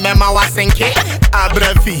face, a mema was sinking.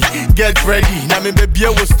 Abrefi, get ready. Now me baby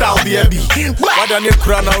will style baby. Why don't you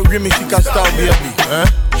crown out give me sick style baby?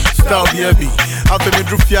 Style baby. After me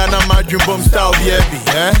Drufiana, my dream bomb style baby.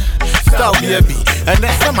 Style baby. And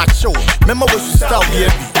next time I show, remember what you style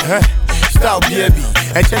baby. Style baby.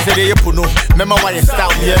 And just say you put no, remember why you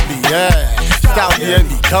style baby. Style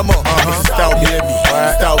baby. Come on, this is style baby.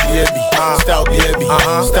 Style baby. Style baby.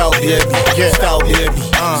 Style baby. Style baby.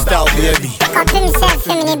 Style baby.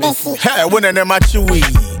 Hey, when I match you,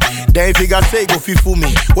 then if you got say go for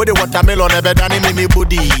me, what the watermelon never done in me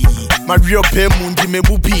body. My real pay mundi me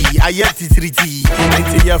bupi, I yet it 3T.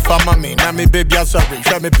 It's a farmer me, now me baby I'm sorry.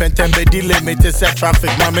 Show me pentem be delay me to set traffic,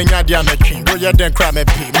 now me nyadia me king. Go ya then cry me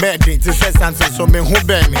pay, me to set something so me who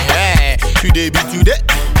bear me. Hey, today be today.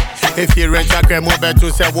 If you rent a creme over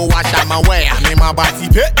to say, well, wash out my way, I mean my body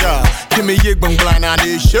pit. Give me a bang blind on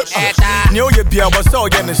this ship. Know you be our soul,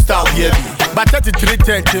 then the style, baby. But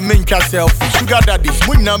 3310 to make yourself sugar daddies,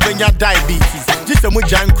 when number your diabetes. Just a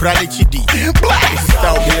mujan chronic chidi.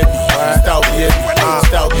 Style, baby. Style, baby.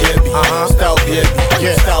 Style, baby. Style, baby.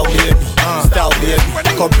 Style, baby. Style,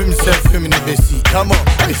 baby. Copy himself, feminine basic. Come on,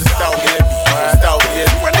 this is style, baby. Style, baby.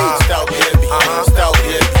 Style, baby. Style,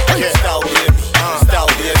 baby. Style, baby. Style,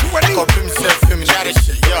 baby. Copy himself, feminine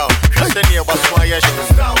basic. Yo, send you what's why I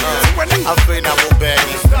should. I've been a mobile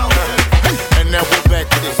baby. And then we'll back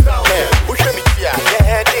to this. Hey, push me here.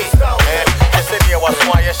 Yeah, this. Send you what's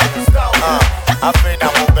why I should. I've been a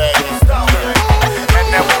mobile baby. And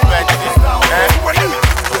then we'll back to this.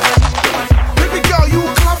 Baby girl, you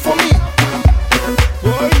clap for me.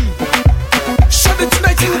 Shut it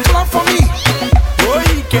tonight, you clap for me.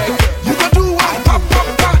 You go do one, pop, pop,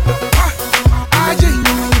 pop, pop. Aji,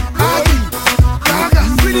 Gaga,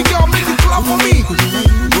 pretty girl, make you clap for me.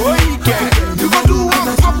 You go do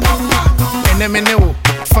one, pop, pop, pop. And then me know,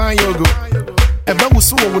 fine yogo. Eba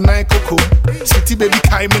wusu wo na koko. City baby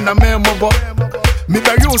kai me na me mobo. Me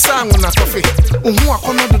bury o sang na coffee. Ohu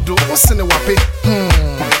akono dodo, o sene wape.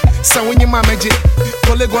 Sa wonyi ma meje.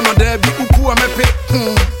 Kolego no there bi uku amepe.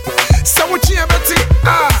 Sa wuchi ebeti.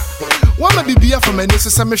 Wa ma bibia for me so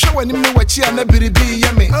sa me hwe wani me wachi ana biribi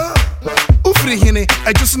ye me. Ufri hine,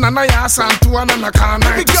 ejusu na na ya asanto ana na kana.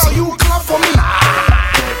 Baby girl, you clap for me.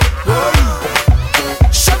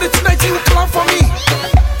 Shut it tonight, you clap for me.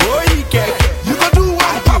 You go do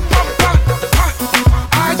one, pop, pop, pop, pop.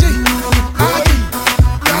 Aji,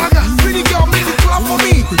 Gaga, pretty girl, make you clap for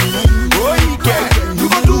me. You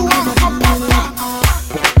go do one, pop, pop, pop.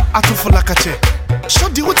 Atufulakache. Show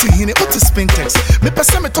the what in it, what is Spintex. Me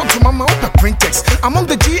pese me talk to mama, what a printex. Among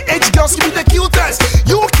the GH girls, you be the cutest.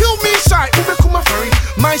 You will kill me shy, ube kuma ferry.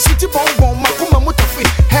 My city bonbon, makuma mutafi.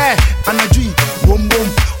 Hey, Anajui, boom boom.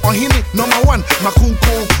 On him, number one,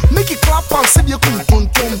 makunko. Make it clap and say you kun kun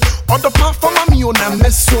kun. Other performer me on a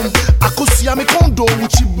messum. Akusia Mia me kondo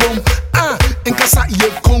uchi bom. Enkasa ye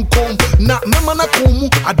konkom. Na mema na komu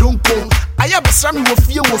I don't come. Aya besra me wo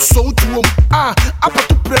fie wo so tuom. Apa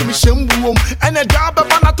to pray me shembuom. And a job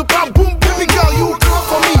bana to pam boom. Baby girl, you clap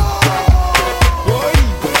for me.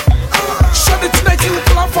 Shut it tonight, you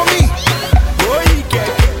clap for me.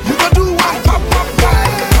 You go do one pop pop pop.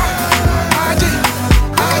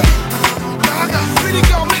 Pretty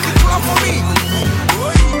girl, make it clap for me.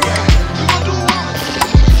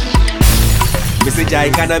 Message I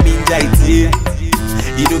can't mean jai.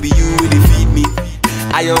 You know be you will feed me.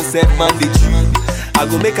 I on set man the tree. I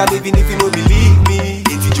go make a even if you don't believe me.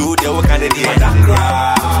 It's Joe, they were kind of the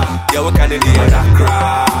Madakra. They were kind of the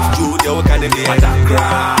Madakra. Joe, they were kind of the Madakra.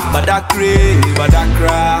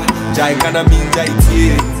 Jai can't mean jai.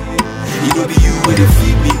 You know be you will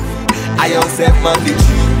feed me. I on set man the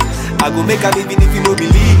tree. I go make a even if you don't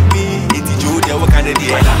believe me. It's Joe, they were kind of the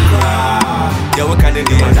Madakra. They were kind of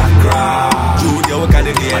the Madakra. Joe, they were kind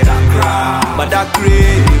of the Madakra.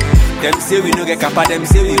 Them say we no get kappa, them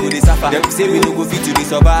say we go dey suffer. Them say we no go fit to dey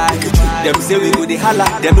survive. Them say we go dey holla,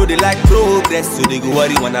 them know they like progress, so they go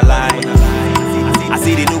worry wanna lie. I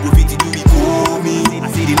say they no go fit to do me, call me. I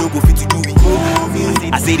say they no go fit to do me, call me.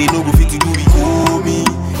 I say they no go fit to do me, call me.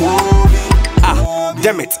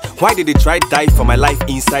 Damn it, why did they try die for my life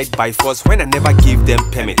inside by force when I never gave them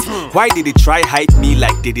permit? Why did they try hide me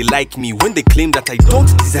like they like me when they claim that I don't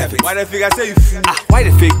deserve it? Why the fake I say you why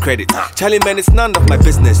the fake credit? Charlie man, it's none of my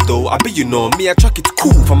business though. I bet you know me, I chuck it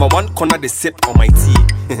cool from a one corner they sip on my tea.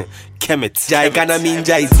 Kemet, Jai gonna mean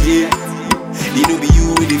Jai tea. You know be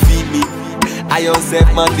you will feed me. I on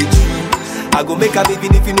set man the tree. I go make a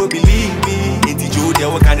even if you no believe me. It's Joe, they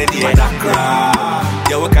were kind of the Madakra.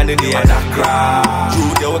 They were kind of the Madakra.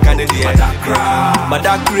 Joe, they were kind of the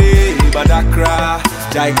Madakra.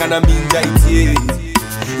 Jai kind of mean Jai tea.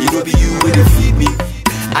 You know be you will feed me.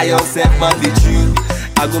 I on set man the tree.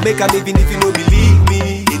 I go make a even if you no believe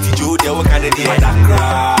me. It's Joe, they were kind of the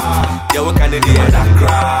Madakra. They were kind of the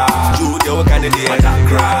Madakra. Joe, they were kind of the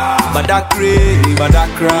Madakra.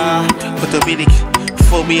 Photobinic.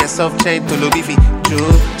 For me a soft chain to Lobifi.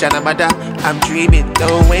 Joe, Janamada, I'm dreaming.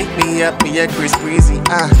 Don't wake me up, me a Chris Breezy.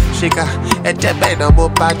 Shika, a jebe no more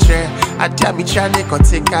patre. I tell me Chane can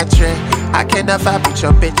take a tray. I can't never be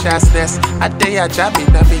your bitch ass nest. I day a jam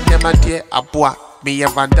in a big them a dear Abua, me a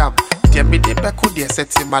Van Dam. Dear me de Beku, dear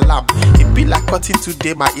set in my lamb. It be like cutting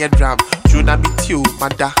today my eardrum. Juna meet you,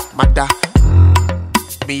 Mada.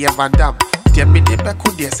 Me a Van Dam. Dear me de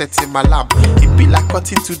Beku, dear set in my lamb. It be like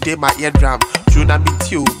cutting today my eardrum. Juna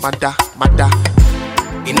meet you, Mada.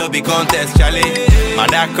 You know be contest, Charlie.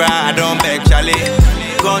 Madakra, I don't beg, Charlie.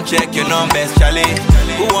 Gon' check your numbers, Charlie.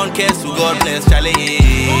 Who won't care, so God bless, Charlie.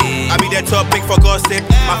 I be the topic for gossip.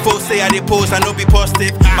 My folks say I dey pose, I know be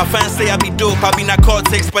positive. My fans say I be dope, I be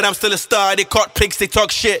narcotics, but I'm still a star. They caught pics, they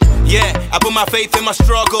talk shit. Yeah, I put my faith in my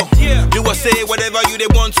struggle. Do or say whatever you they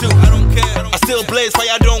want to. I don't care. I still blaze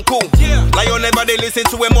fire, don't cool. Lion never they listen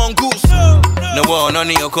to a mongoose. No one, none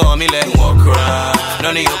of you call me let walk around.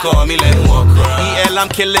 None of you call me let walk around. EL, I'm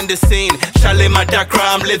killing the scene. Charlie Madakra,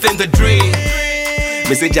 I'm living the dream.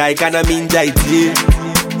 Message I can't mean Jai tea.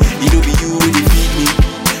 You know be you will feed me.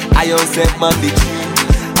 I on set man the tree.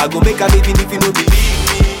 I go make a even if you no believe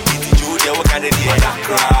me. It's Joe, they were kind of the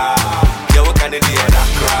Madakra. They were kind of the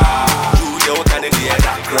Madakra. Joe, they were kind of the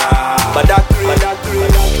Madakra.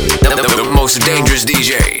 The most dangerous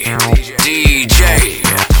DJ. DJ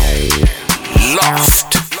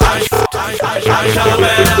Loft.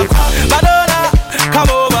 Madonna, come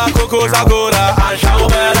over, Coco Zagora, and show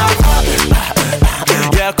better.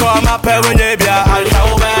 Yeah, come up here when you be and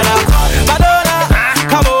show better. Madonna,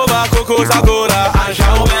 come over, Coco Zagora, and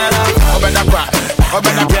show better.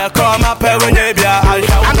 Yeah, come up here when you be and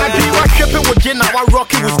show better. Shipping with gin, our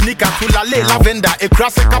rocky with sneaker, Tulale lavender, a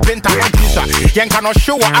classic carpenter, and pizza. Yankano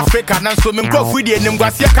show Africa, and swimming clothes with the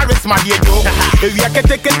Nimbasia charisma. If you can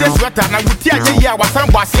take this sweater, and I would tell you, I was some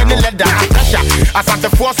bossy and leather and pressure. As at the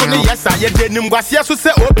force on the yes, I did Nimbasia to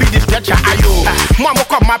say, OP this stretcher. Ayo, Mamma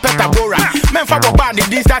come my petabora. Men for the band,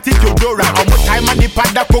 this attitude Dora, or what time and the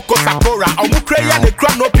Pada Coco Sakura, or Mukraya, the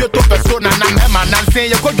crown of your persona, and Emma, and say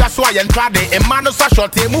you could just sway and try the Emmanuel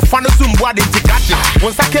short, move on the Zoom body to catch it.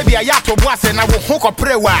 Once I can be a yacht of was and I will hook up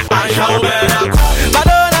prayer.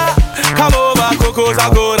 Madonna, come over, Coco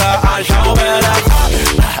Zagora, and show better.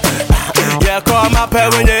 Yeah, come up here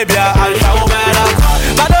when you be and show better.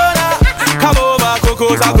 Madonna, come over,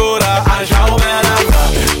 Coco Zagora, and show better.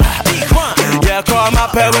 Yeah, come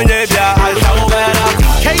up here when you be and show better.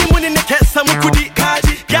 Came when in the test, some kudi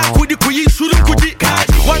kaji, ya kudi kuyi shuru kudi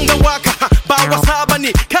kaji. Wanga waka, ba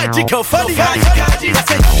wasabani, kaji kofani kaji. I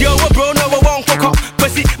said, yo, bro, no one coco.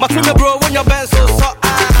 see, my team bro when your band so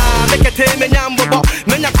make a team in Yambo,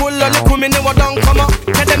 men are cool, look who me know what don't come up.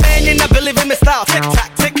 Can the man in the believe in me style, tic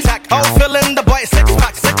tac, all feeling the boy 6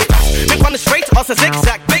 pack, 6 pack. Me on the straight, also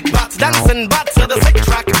zigzag, big bats dancing, bats to the 6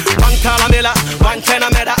 track. One Talamilla, one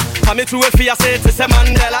Tenameda, come into a Fia say to say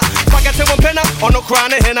Mandela. Forget to one penna, on no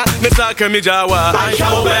crown henna, Mr. Kamijawa, and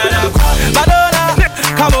show better. Madonna,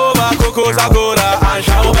 come over, Coco's Agora, and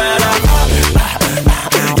show better.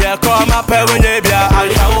 Yeah, come up when you be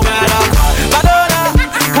and show better. Madonna,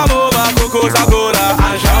 come over, Coco's Agora,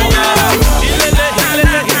 and show better.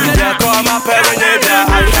 Yeah, come up when you be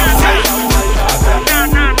and show better.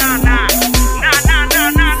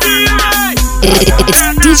 It's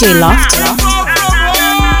DJ Loft.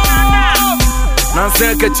 Nancy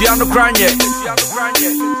Ketiano Kranye.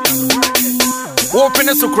 Open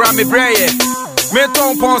a sukra me braye. Me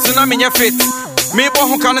ton pons na me fit. Me bo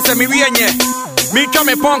hu kan se me wienye. Me ka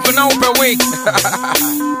me pon na ope week.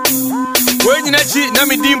 When you na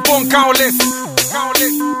me dim pon countless.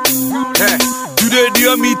 Today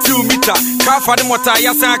dear me 2 meter. Ka fa de mota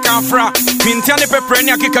ya san kan fra. Pintia ne pepre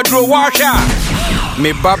ne akeka duro wa hwa.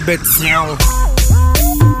 Me babet sion.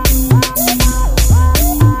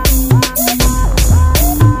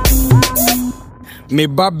 Me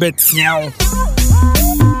babet sion.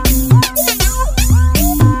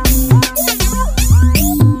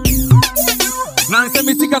 Nanse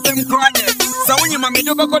me tika sem kranye. Sa wonyi ma me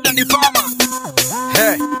dogo than the farmer.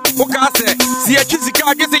 Hey, oka se, si a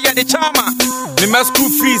chizika gese ya the chama. Me my school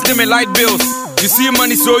fees, me light bills. You see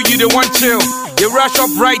money so you the one chill. You rush up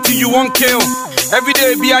right till you won't kill. Every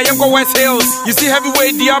day be I am go West Hills. You see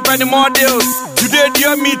heavyweight the up and the more deals. Today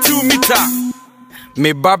dear me 2 meter.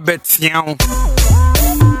 Me babet sion.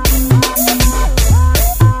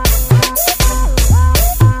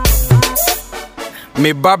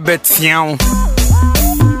 Me babet sion.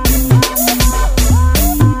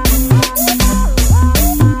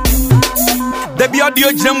 They be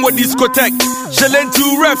audio jam with discotheque. Shellen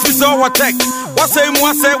 2 ref is all what tech. What say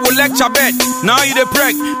more say will lecture bed. Now you the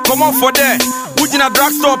preg. Come on for there. Would in a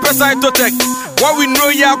drugstore pesa to tech. What we know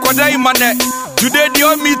ya kwada imane. Today the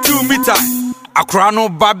owe me 2 meter. Akra no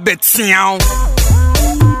babet sion.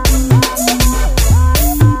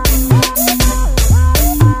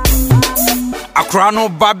 Akra no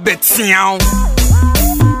babet sion.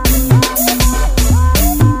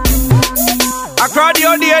 Akra the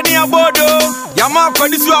odi any abodo. Yama kwa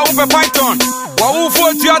disu a upe Python. Wa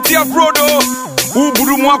ufo tuati a prodo.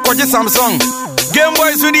 Uburu mwa kwa Samsung. Game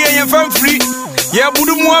Boys with the FM free. Yeah,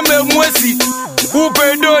 budu mwa me mwesi.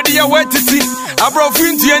 Upe do di ya wetiti. Abro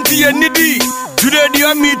finti enti ye nidi. Today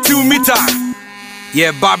the me 2 meter.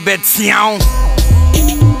 Yeah, babet sion.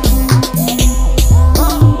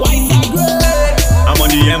 I'm on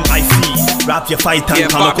the MIC. Rap your fight and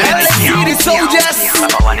come up. Let's see the soldiers.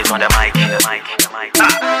 Number one is on the mic.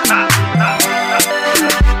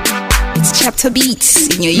 It's Chapter Beats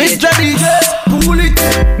in your ear. Mr. DJ, pull it.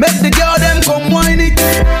 Make the girl them come whine it.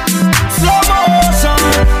 Slow motion,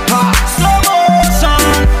 slow motion.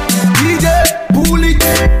 DJ, pull it.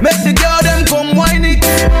 Make the girl them come whine it.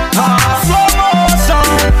 Slow motion,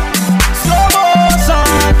 slow motion.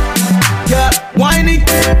 Yeah, whine it,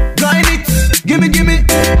 grind it. Gimme.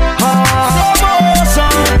 Slow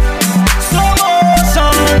motion, slow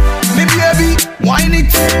motion. Me baby, whine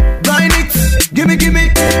it, grind it. Gimme.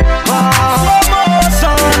 Slow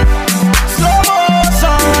motion.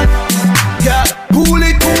 Yeah, pull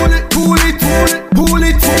it. Slow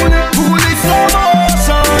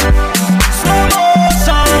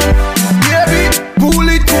motion. Baby, pull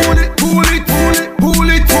it.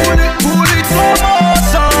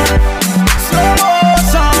 Slow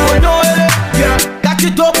motion. Oh no, yeah, catch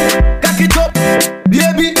it up.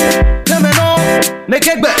 Baby, let me know.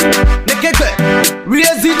 Nekegbe.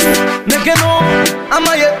 Raise it. Nekeno.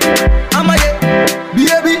 Amaye.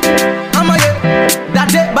 Baby, amaye.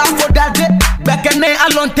 Dade, bafo dade. Bekene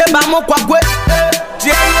alonte bamo kwa gwe.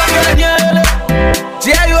 Tia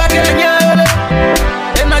you again.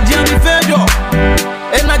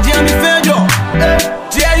 Energy on the fejo.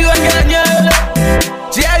 Tia you again.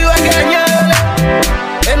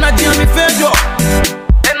 Energy on the fejo.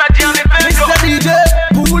 Mr. DJ,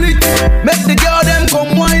 pull it. Make the girl them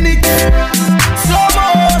come whine it. Slow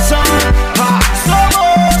motion.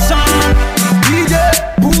 DJ,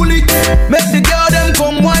 pull it. Make the girl them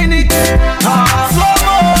come whine it. Slow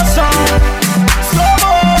motion.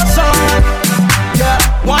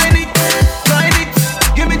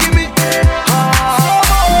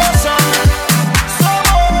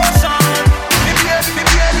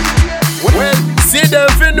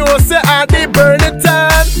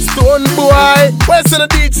 boy. Where's the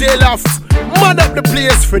DJ Loft? Man up the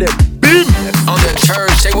place for them. Beam. On the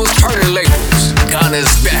turntables, party labels. Ghana's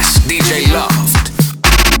best, DJ Loft.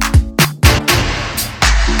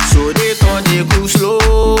 So they thought they could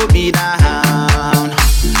slow me down,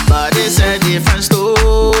 but it's a different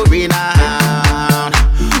story now.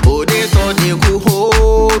 Oh, they thought they could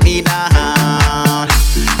hold me down,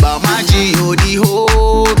 but my G.O.D.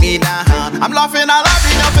 hold me down. I'm laughing out loud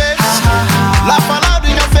in your face, laugh out loud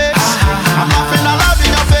in your face. I'm laughing out loud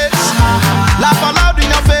in your face, laugh out loud in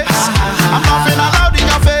your face. I'm laughing out loud in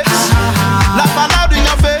your face, laugh out loud in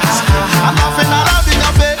your face. I'm laughing out loud in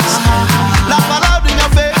your face, laugh out loud in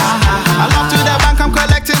your face. I love to the bank, I'm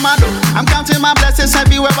collecting my dough. I'm counting my blessings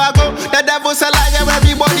everywhere I go. The devil's a liar,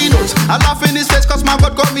 everybody knows. I laugh in his face cause my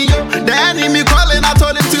God got me, yo. The enemy calling, I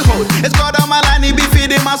told him to hold. It's God on my line, he be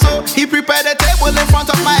feeding my soul. He prepared the table in front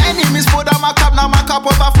of my enemies. Put on my cup, now my cup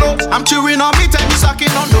overflows. I'm chewing on meat and you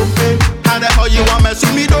sucking on dope. How the hell you want mess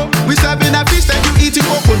with me though? We serving a feast and you eating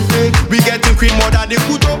open. We getting cream more than the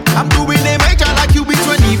kudo. I'm doing a major like you be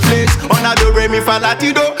 20 plays. On a do re mi fa la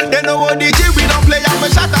ti do. They know what DJ we don't play. I'm a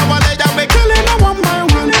shot I want let them be killing them one by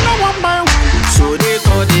one. So they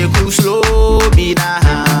thought they could slow me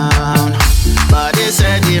down, but it's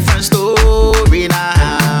a different story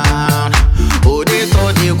now. Oh, they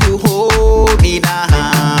thought they could hold me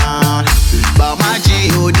down, but my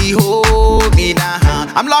G.O.D. hold me down.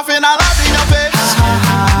 I'm laughing out loud in your face,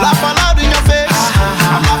 laugh out loud in your face.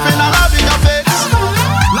 I'm laughing out loud in your face,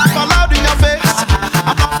 laugh out loud in your face.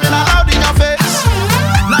 I'm laughing out loud in your face,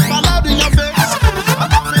 laugh out loud in your face. I'm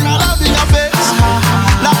laughing out loud in your face,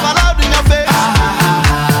 laugh out loud in your face.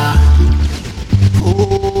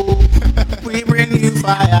 We bring you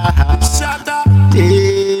fire. Shut up.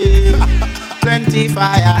 Plenty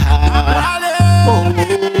fire. Oh,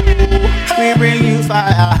 we bring you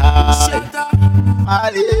fire. Shut up.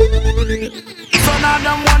 So now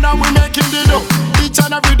them wonder we making the dough. Each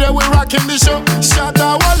and every day we rocking the show. Shut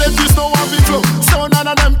up, well if you still want me flow. So none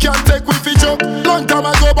of them can take with the joke. Long time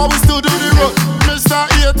ago but we still do the road. Mr.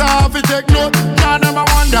 Eater have to take note. Now them I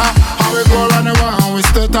wonder how we go run around. We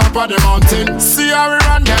still top of the mountain. See how we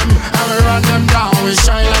run them, and we run them down. We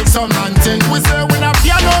shine like some lantern. We say we not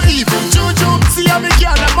fear no evil. Juju, see how we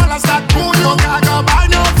kill them all and start boom. No can't go buy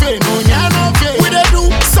no fame, no yeah no fame. We they do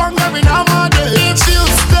song every now and then. If you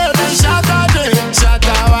stay, then shout out there. Shout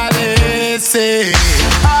out what they say.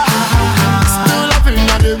 Still laughing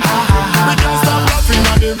at them. We can't stop laughing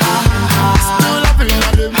at them. Still laughing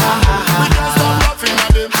at them. We can't stop laughing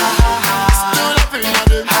at them. Still laughing at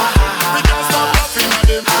them. We can't stop laughing at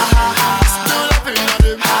them. Still laughing at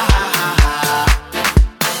them.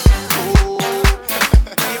 Oh,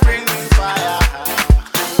 we bring you fire.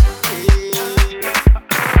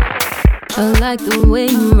 I like the way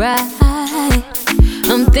you ride.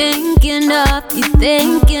 I'm thinking of you,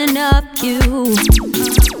 thinking of you.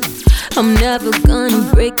 I'm never gonna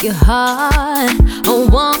break your heart. I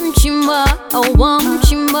want you more, I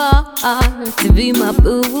want you more to be my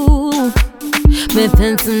boo. Me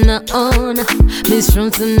pencil na on, me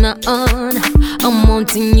strong na on. I'm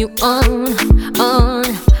wanting you on.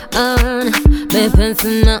 Me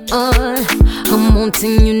pencil na on, I'm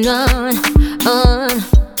wanting you on.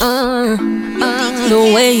 The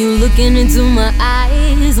way you looking into my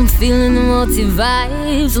eyes, I'm feeling the multi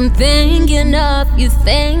vibes. I'm thinking of you,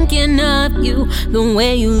 thinking of you. The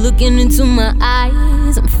way you looking into my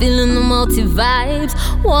eyes, I'm feeling the multi vibes.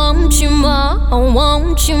 Want you more, I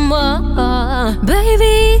want you more.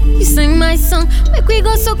 Baby, you sing my song, make we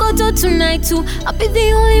go Sokoto tonight too. I'll be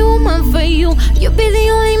the only woman for you. You'll be the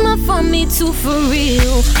only man for me too, for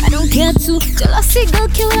real. I don't care to jealousy girl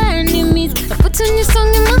kill our enemies. I put on your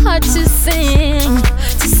song in my heart to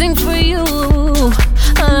sing for you.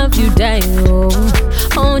 I love you, die, oh.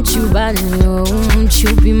 I want you, body, oh. Won't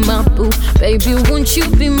you be my boo, baby? Won't you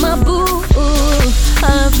be my boo? I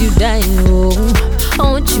love you, die, oh. I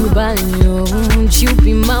want you, body, oh. Won't you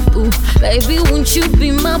be my boo, baby? Won't you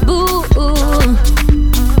be my boo?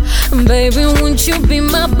 Baby, won't you be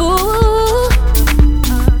my boo?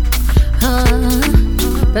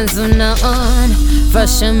 Pencil na on,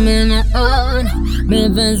 fresh and on. Me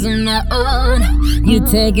pencil na on, you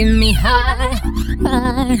taking me high.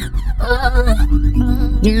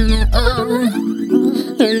 You know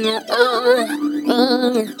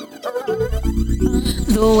on.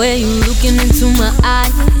 The way you looking into my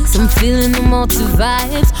eyes, I'm feeling the multi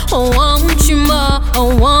vibes. I want you more, I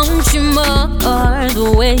want you more.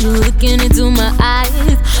 The way you looking into my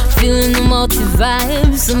eyes, feeling the multi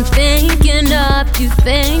vibes. I'm thinking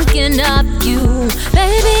of you,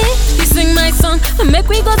 baby. You sing my song and make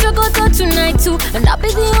we go tonight too. And I'll be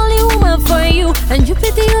the only woman for you, and you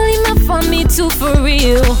be the only man for me too, for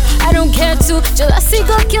real. I don't care to jealousy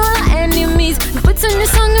go kill our enemies. You put on the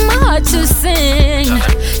song in my heart to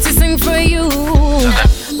sing for you.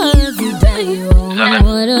 I love you, baby.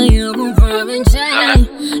 What are you from and change?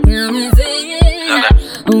 Got me thinking,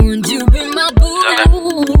 would you be my boo?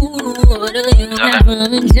 What are you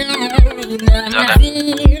from and change? Got me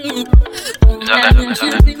thinking, would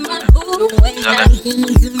you be my boo? When you look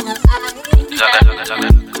into my eyes,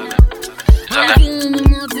 I'm feeling the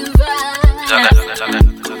motivation.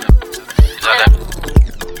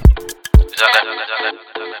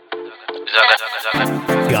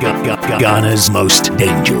 Ghana's most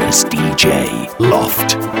dangerous DJ,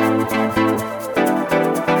 Loft.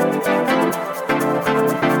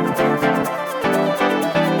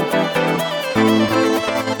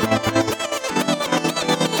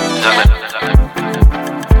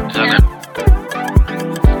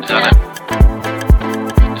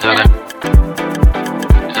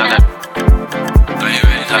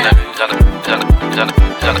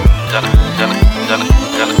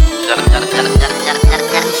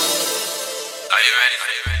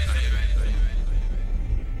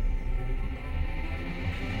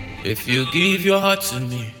 If you give your heart to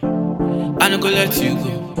me, I no go let you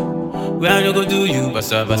go. Where I no go do you,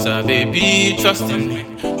 basa basa, baby, trust in me.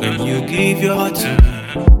 When you give your heart to me,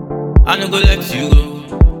 I no go let you go.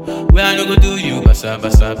 Where I no go do you, basa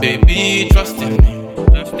basa, baby, trust in me.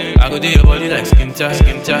 I go do your body like skin tight,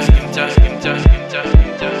 skin tight, skin tight, skin tight, skin tight,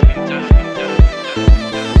 skin tight, skin tight, skin tight.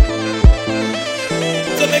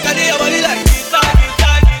 So make I do your body like skin tight.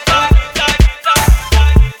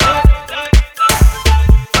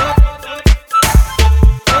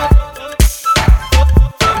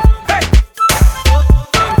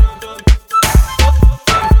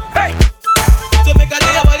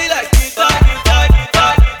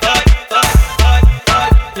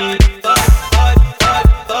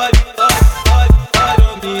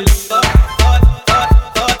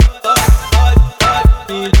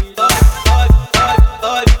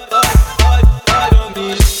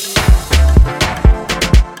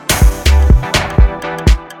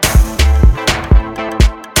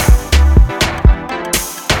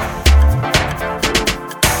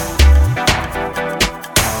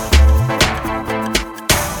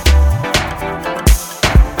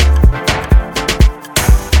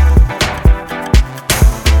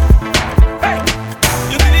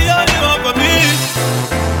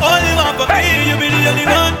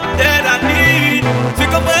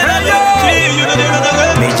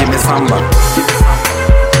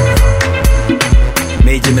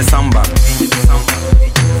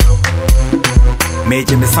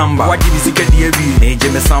 Samba, what did you see? Major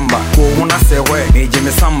me samba, go on, I say where. Major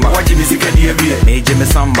me samba, what did you see? Major me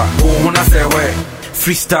samba, go on, I say where.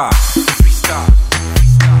 Freestyle, freestyle.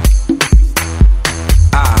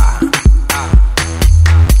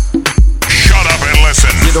 Shut up and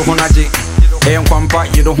listen. You don't wanna j, and kwampa,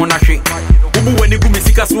 you don't wanna shake. Ubu when you go me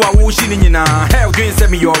sika so I will see in na. Hell, dream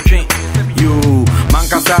send me your train. You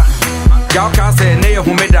mankasa. Y'all can't say nay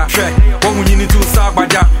who made that track. What you need to start by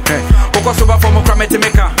that. Focus over from a crammet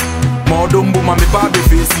maker. More don't boom, my baby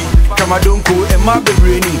facey. Kamadonko and my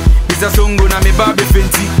baby. It's a song on my baby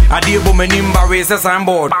fenty. I deal with my name by race as I'm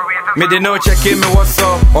bored. Me they no check in me what's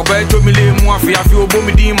up. Or go to me lay more for you. Feel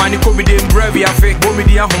bomby dim and you come me dim brave. I fake bomby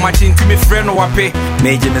dim how much into me friend or I pay.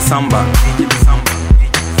 Major me samba.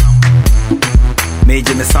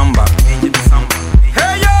 Major me samba.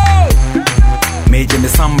 Hey yo! Major me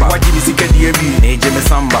samba, what you see? Major me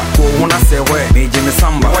samba, go on, I say where. Major me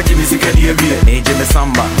samba, what you see? Major me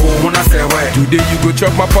samba, go on, I say where. Today you go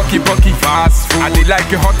chop my pocky fast food. I dey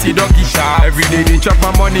like a hotty doggy sharp. Every day they chop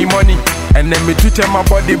my money, and then me treat my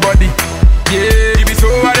body. Yeah, you be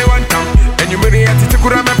so what they want come, and you marry at the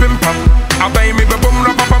kura me pim pam. I buy me bum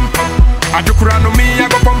rapa pam pam. I do kura no me I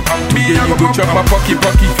go pam pam. Me I go chop my pocky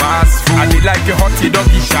fast food. I dey like a hotty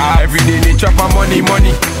doggy sharp. Every day they chop my money,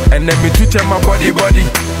 and then me treat my body.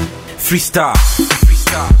 Freestyle.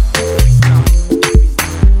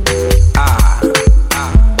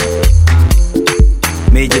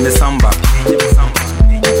 Major me samba.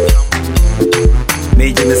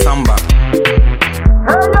 Major me samba.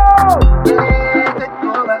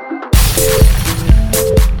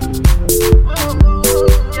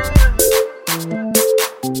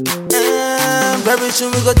 Very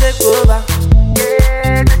soon we go take over.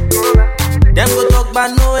 Them go talk about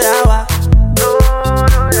no yawa.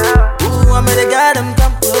 Ooh, I made the guy them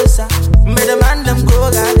come closer. Made the man them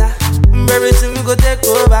go gaga. Very soon we go take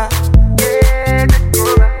over.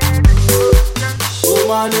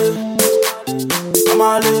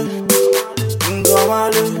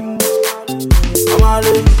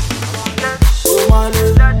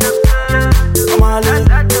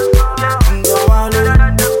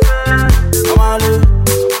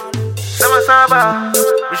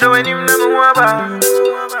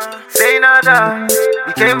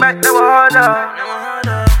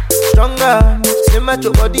 match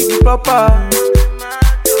your body be proper.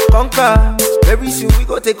 Conquer, very soon we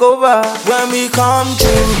go take over. When we come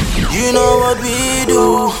through, you know what we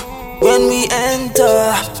do. When we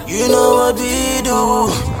enter, you know what we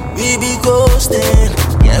do. We be coasting,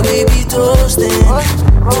 yeah we be toasting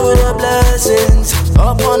to the blessings,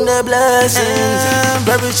 upon the blessings.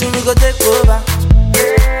 Very soon we go take over.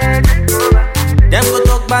 Them go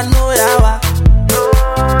talk about no yawa.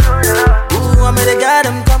 Ooh, I made the guy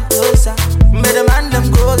them come closer. Made the man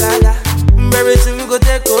them go gaga. Very soon we go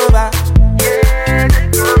take over.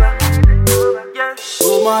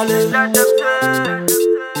 Oh Mali,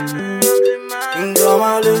 Inga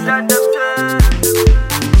Mali,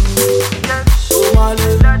 oh Mali,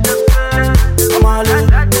 Mali,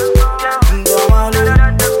 Inga Mali,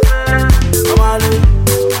 Mali.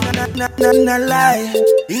 Na lie,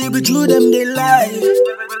 it be true them they lie.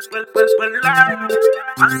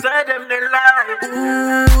 I said them they lie.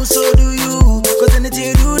 Ooh, so do you? 'Cause anything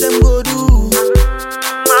you do, them go do.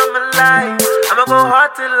 I'm alive, I'ma go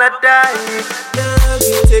hard till I die. Yeah,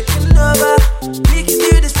 we taking over, we can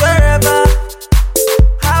do this wherever.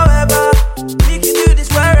 However, we can do this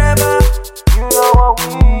wherever. You know what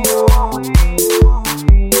we do.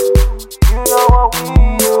 You know what we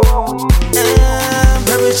do.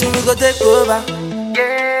 Very soon we go take over.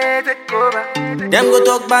 Yeah, take over. Them go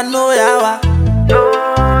talk about no yawa. No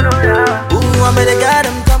yawa. Ooh, I made the guy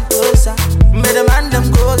them come closer. Made the man them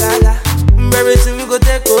go gaga. Very soon we go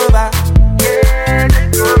take over. Yeah,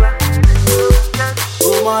 take over.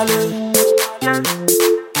 Oh Mali,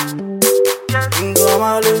 Inga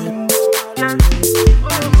Mali,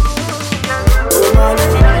 oh Mali,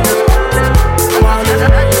 Mali,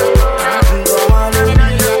 Inga Mali,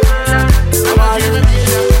 Mali.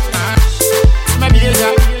 My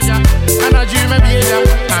behavior, and I dream my behavior.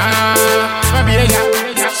 My behavior,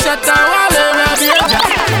 shut down all of my behavior.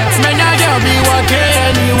 Man, I girl be walking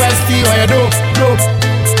any westy or you do.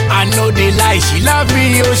 I know they lie, she love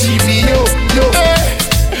me, oh she be yo. Hey,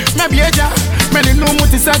 my behavior, man, no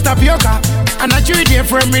muti sa tapioca. And I treat you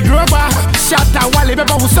from me droga. Shut down wale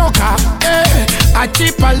pepper with soca. Hey, I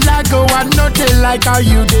keep a lago, I know they like how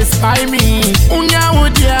you despise me. Unya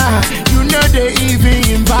wodia, you know they even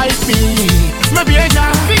invite me. My behavior,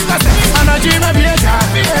 and I dream my behavior.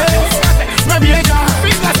 My behavior,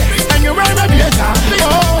 and you run my behavior.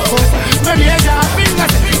 Oh, my behavior,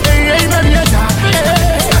 hey, my behavior.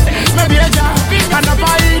 My behavior, and I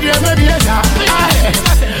buy it, my behavior.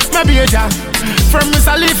 My behavior, from Miss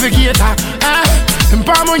Alificator.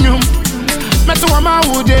 Mpamunyum, metu ama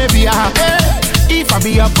would be if I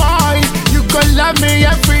be a boy, you gon' love me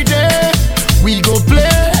every day. We go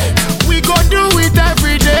play, we go do it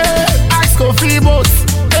every day. Ask Coffee Boat,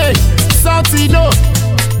 hey, salty no.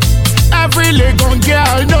 Every leg on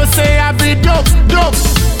girl, no say I be dope.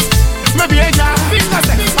 My behavior,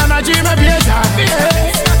 and I dream my behavior.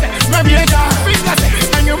 My behavior,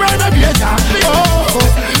 and you run my behavior. Oh,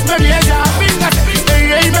 my behavior,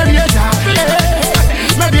 hey, my behavior.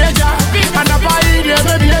 My behavior, and I buy it,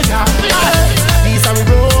 my behavior. These are we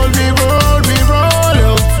roll.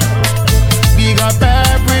 Big up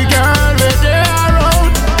every girl with their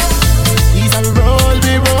own. These are we roll.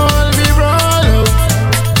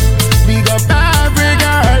 Big up every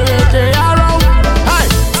girl with their own. Hey,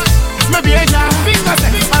 my behavior,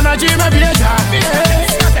 and I dream my behavior.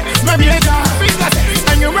 My behavior,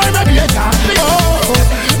 and you run my behavior. Oh,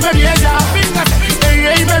 my behavior,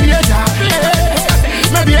 hey, my behavior.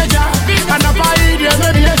 My behavior, and I buy it,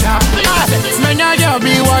 my behavior. Man, I girl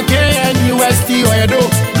be walking and you ST or you do.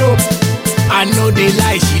 I know they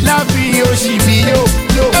lie, she love me, oh she be yo.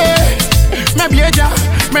 Hey, my behavior,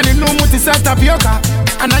 man, no muti sa tapioca.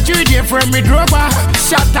 And I treat you from me droga.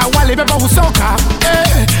 Shut out wale pepper with soca.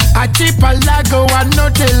 Hey, I keep a lago, I know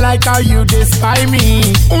they like how you despise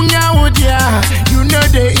me. Unya wodia, you know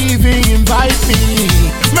they even invite me.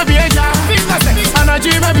 My behavior, and I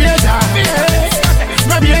dream my behavior.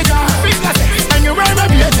 My behavior, and you run my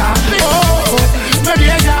behavior. Oh, my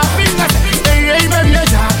behavior.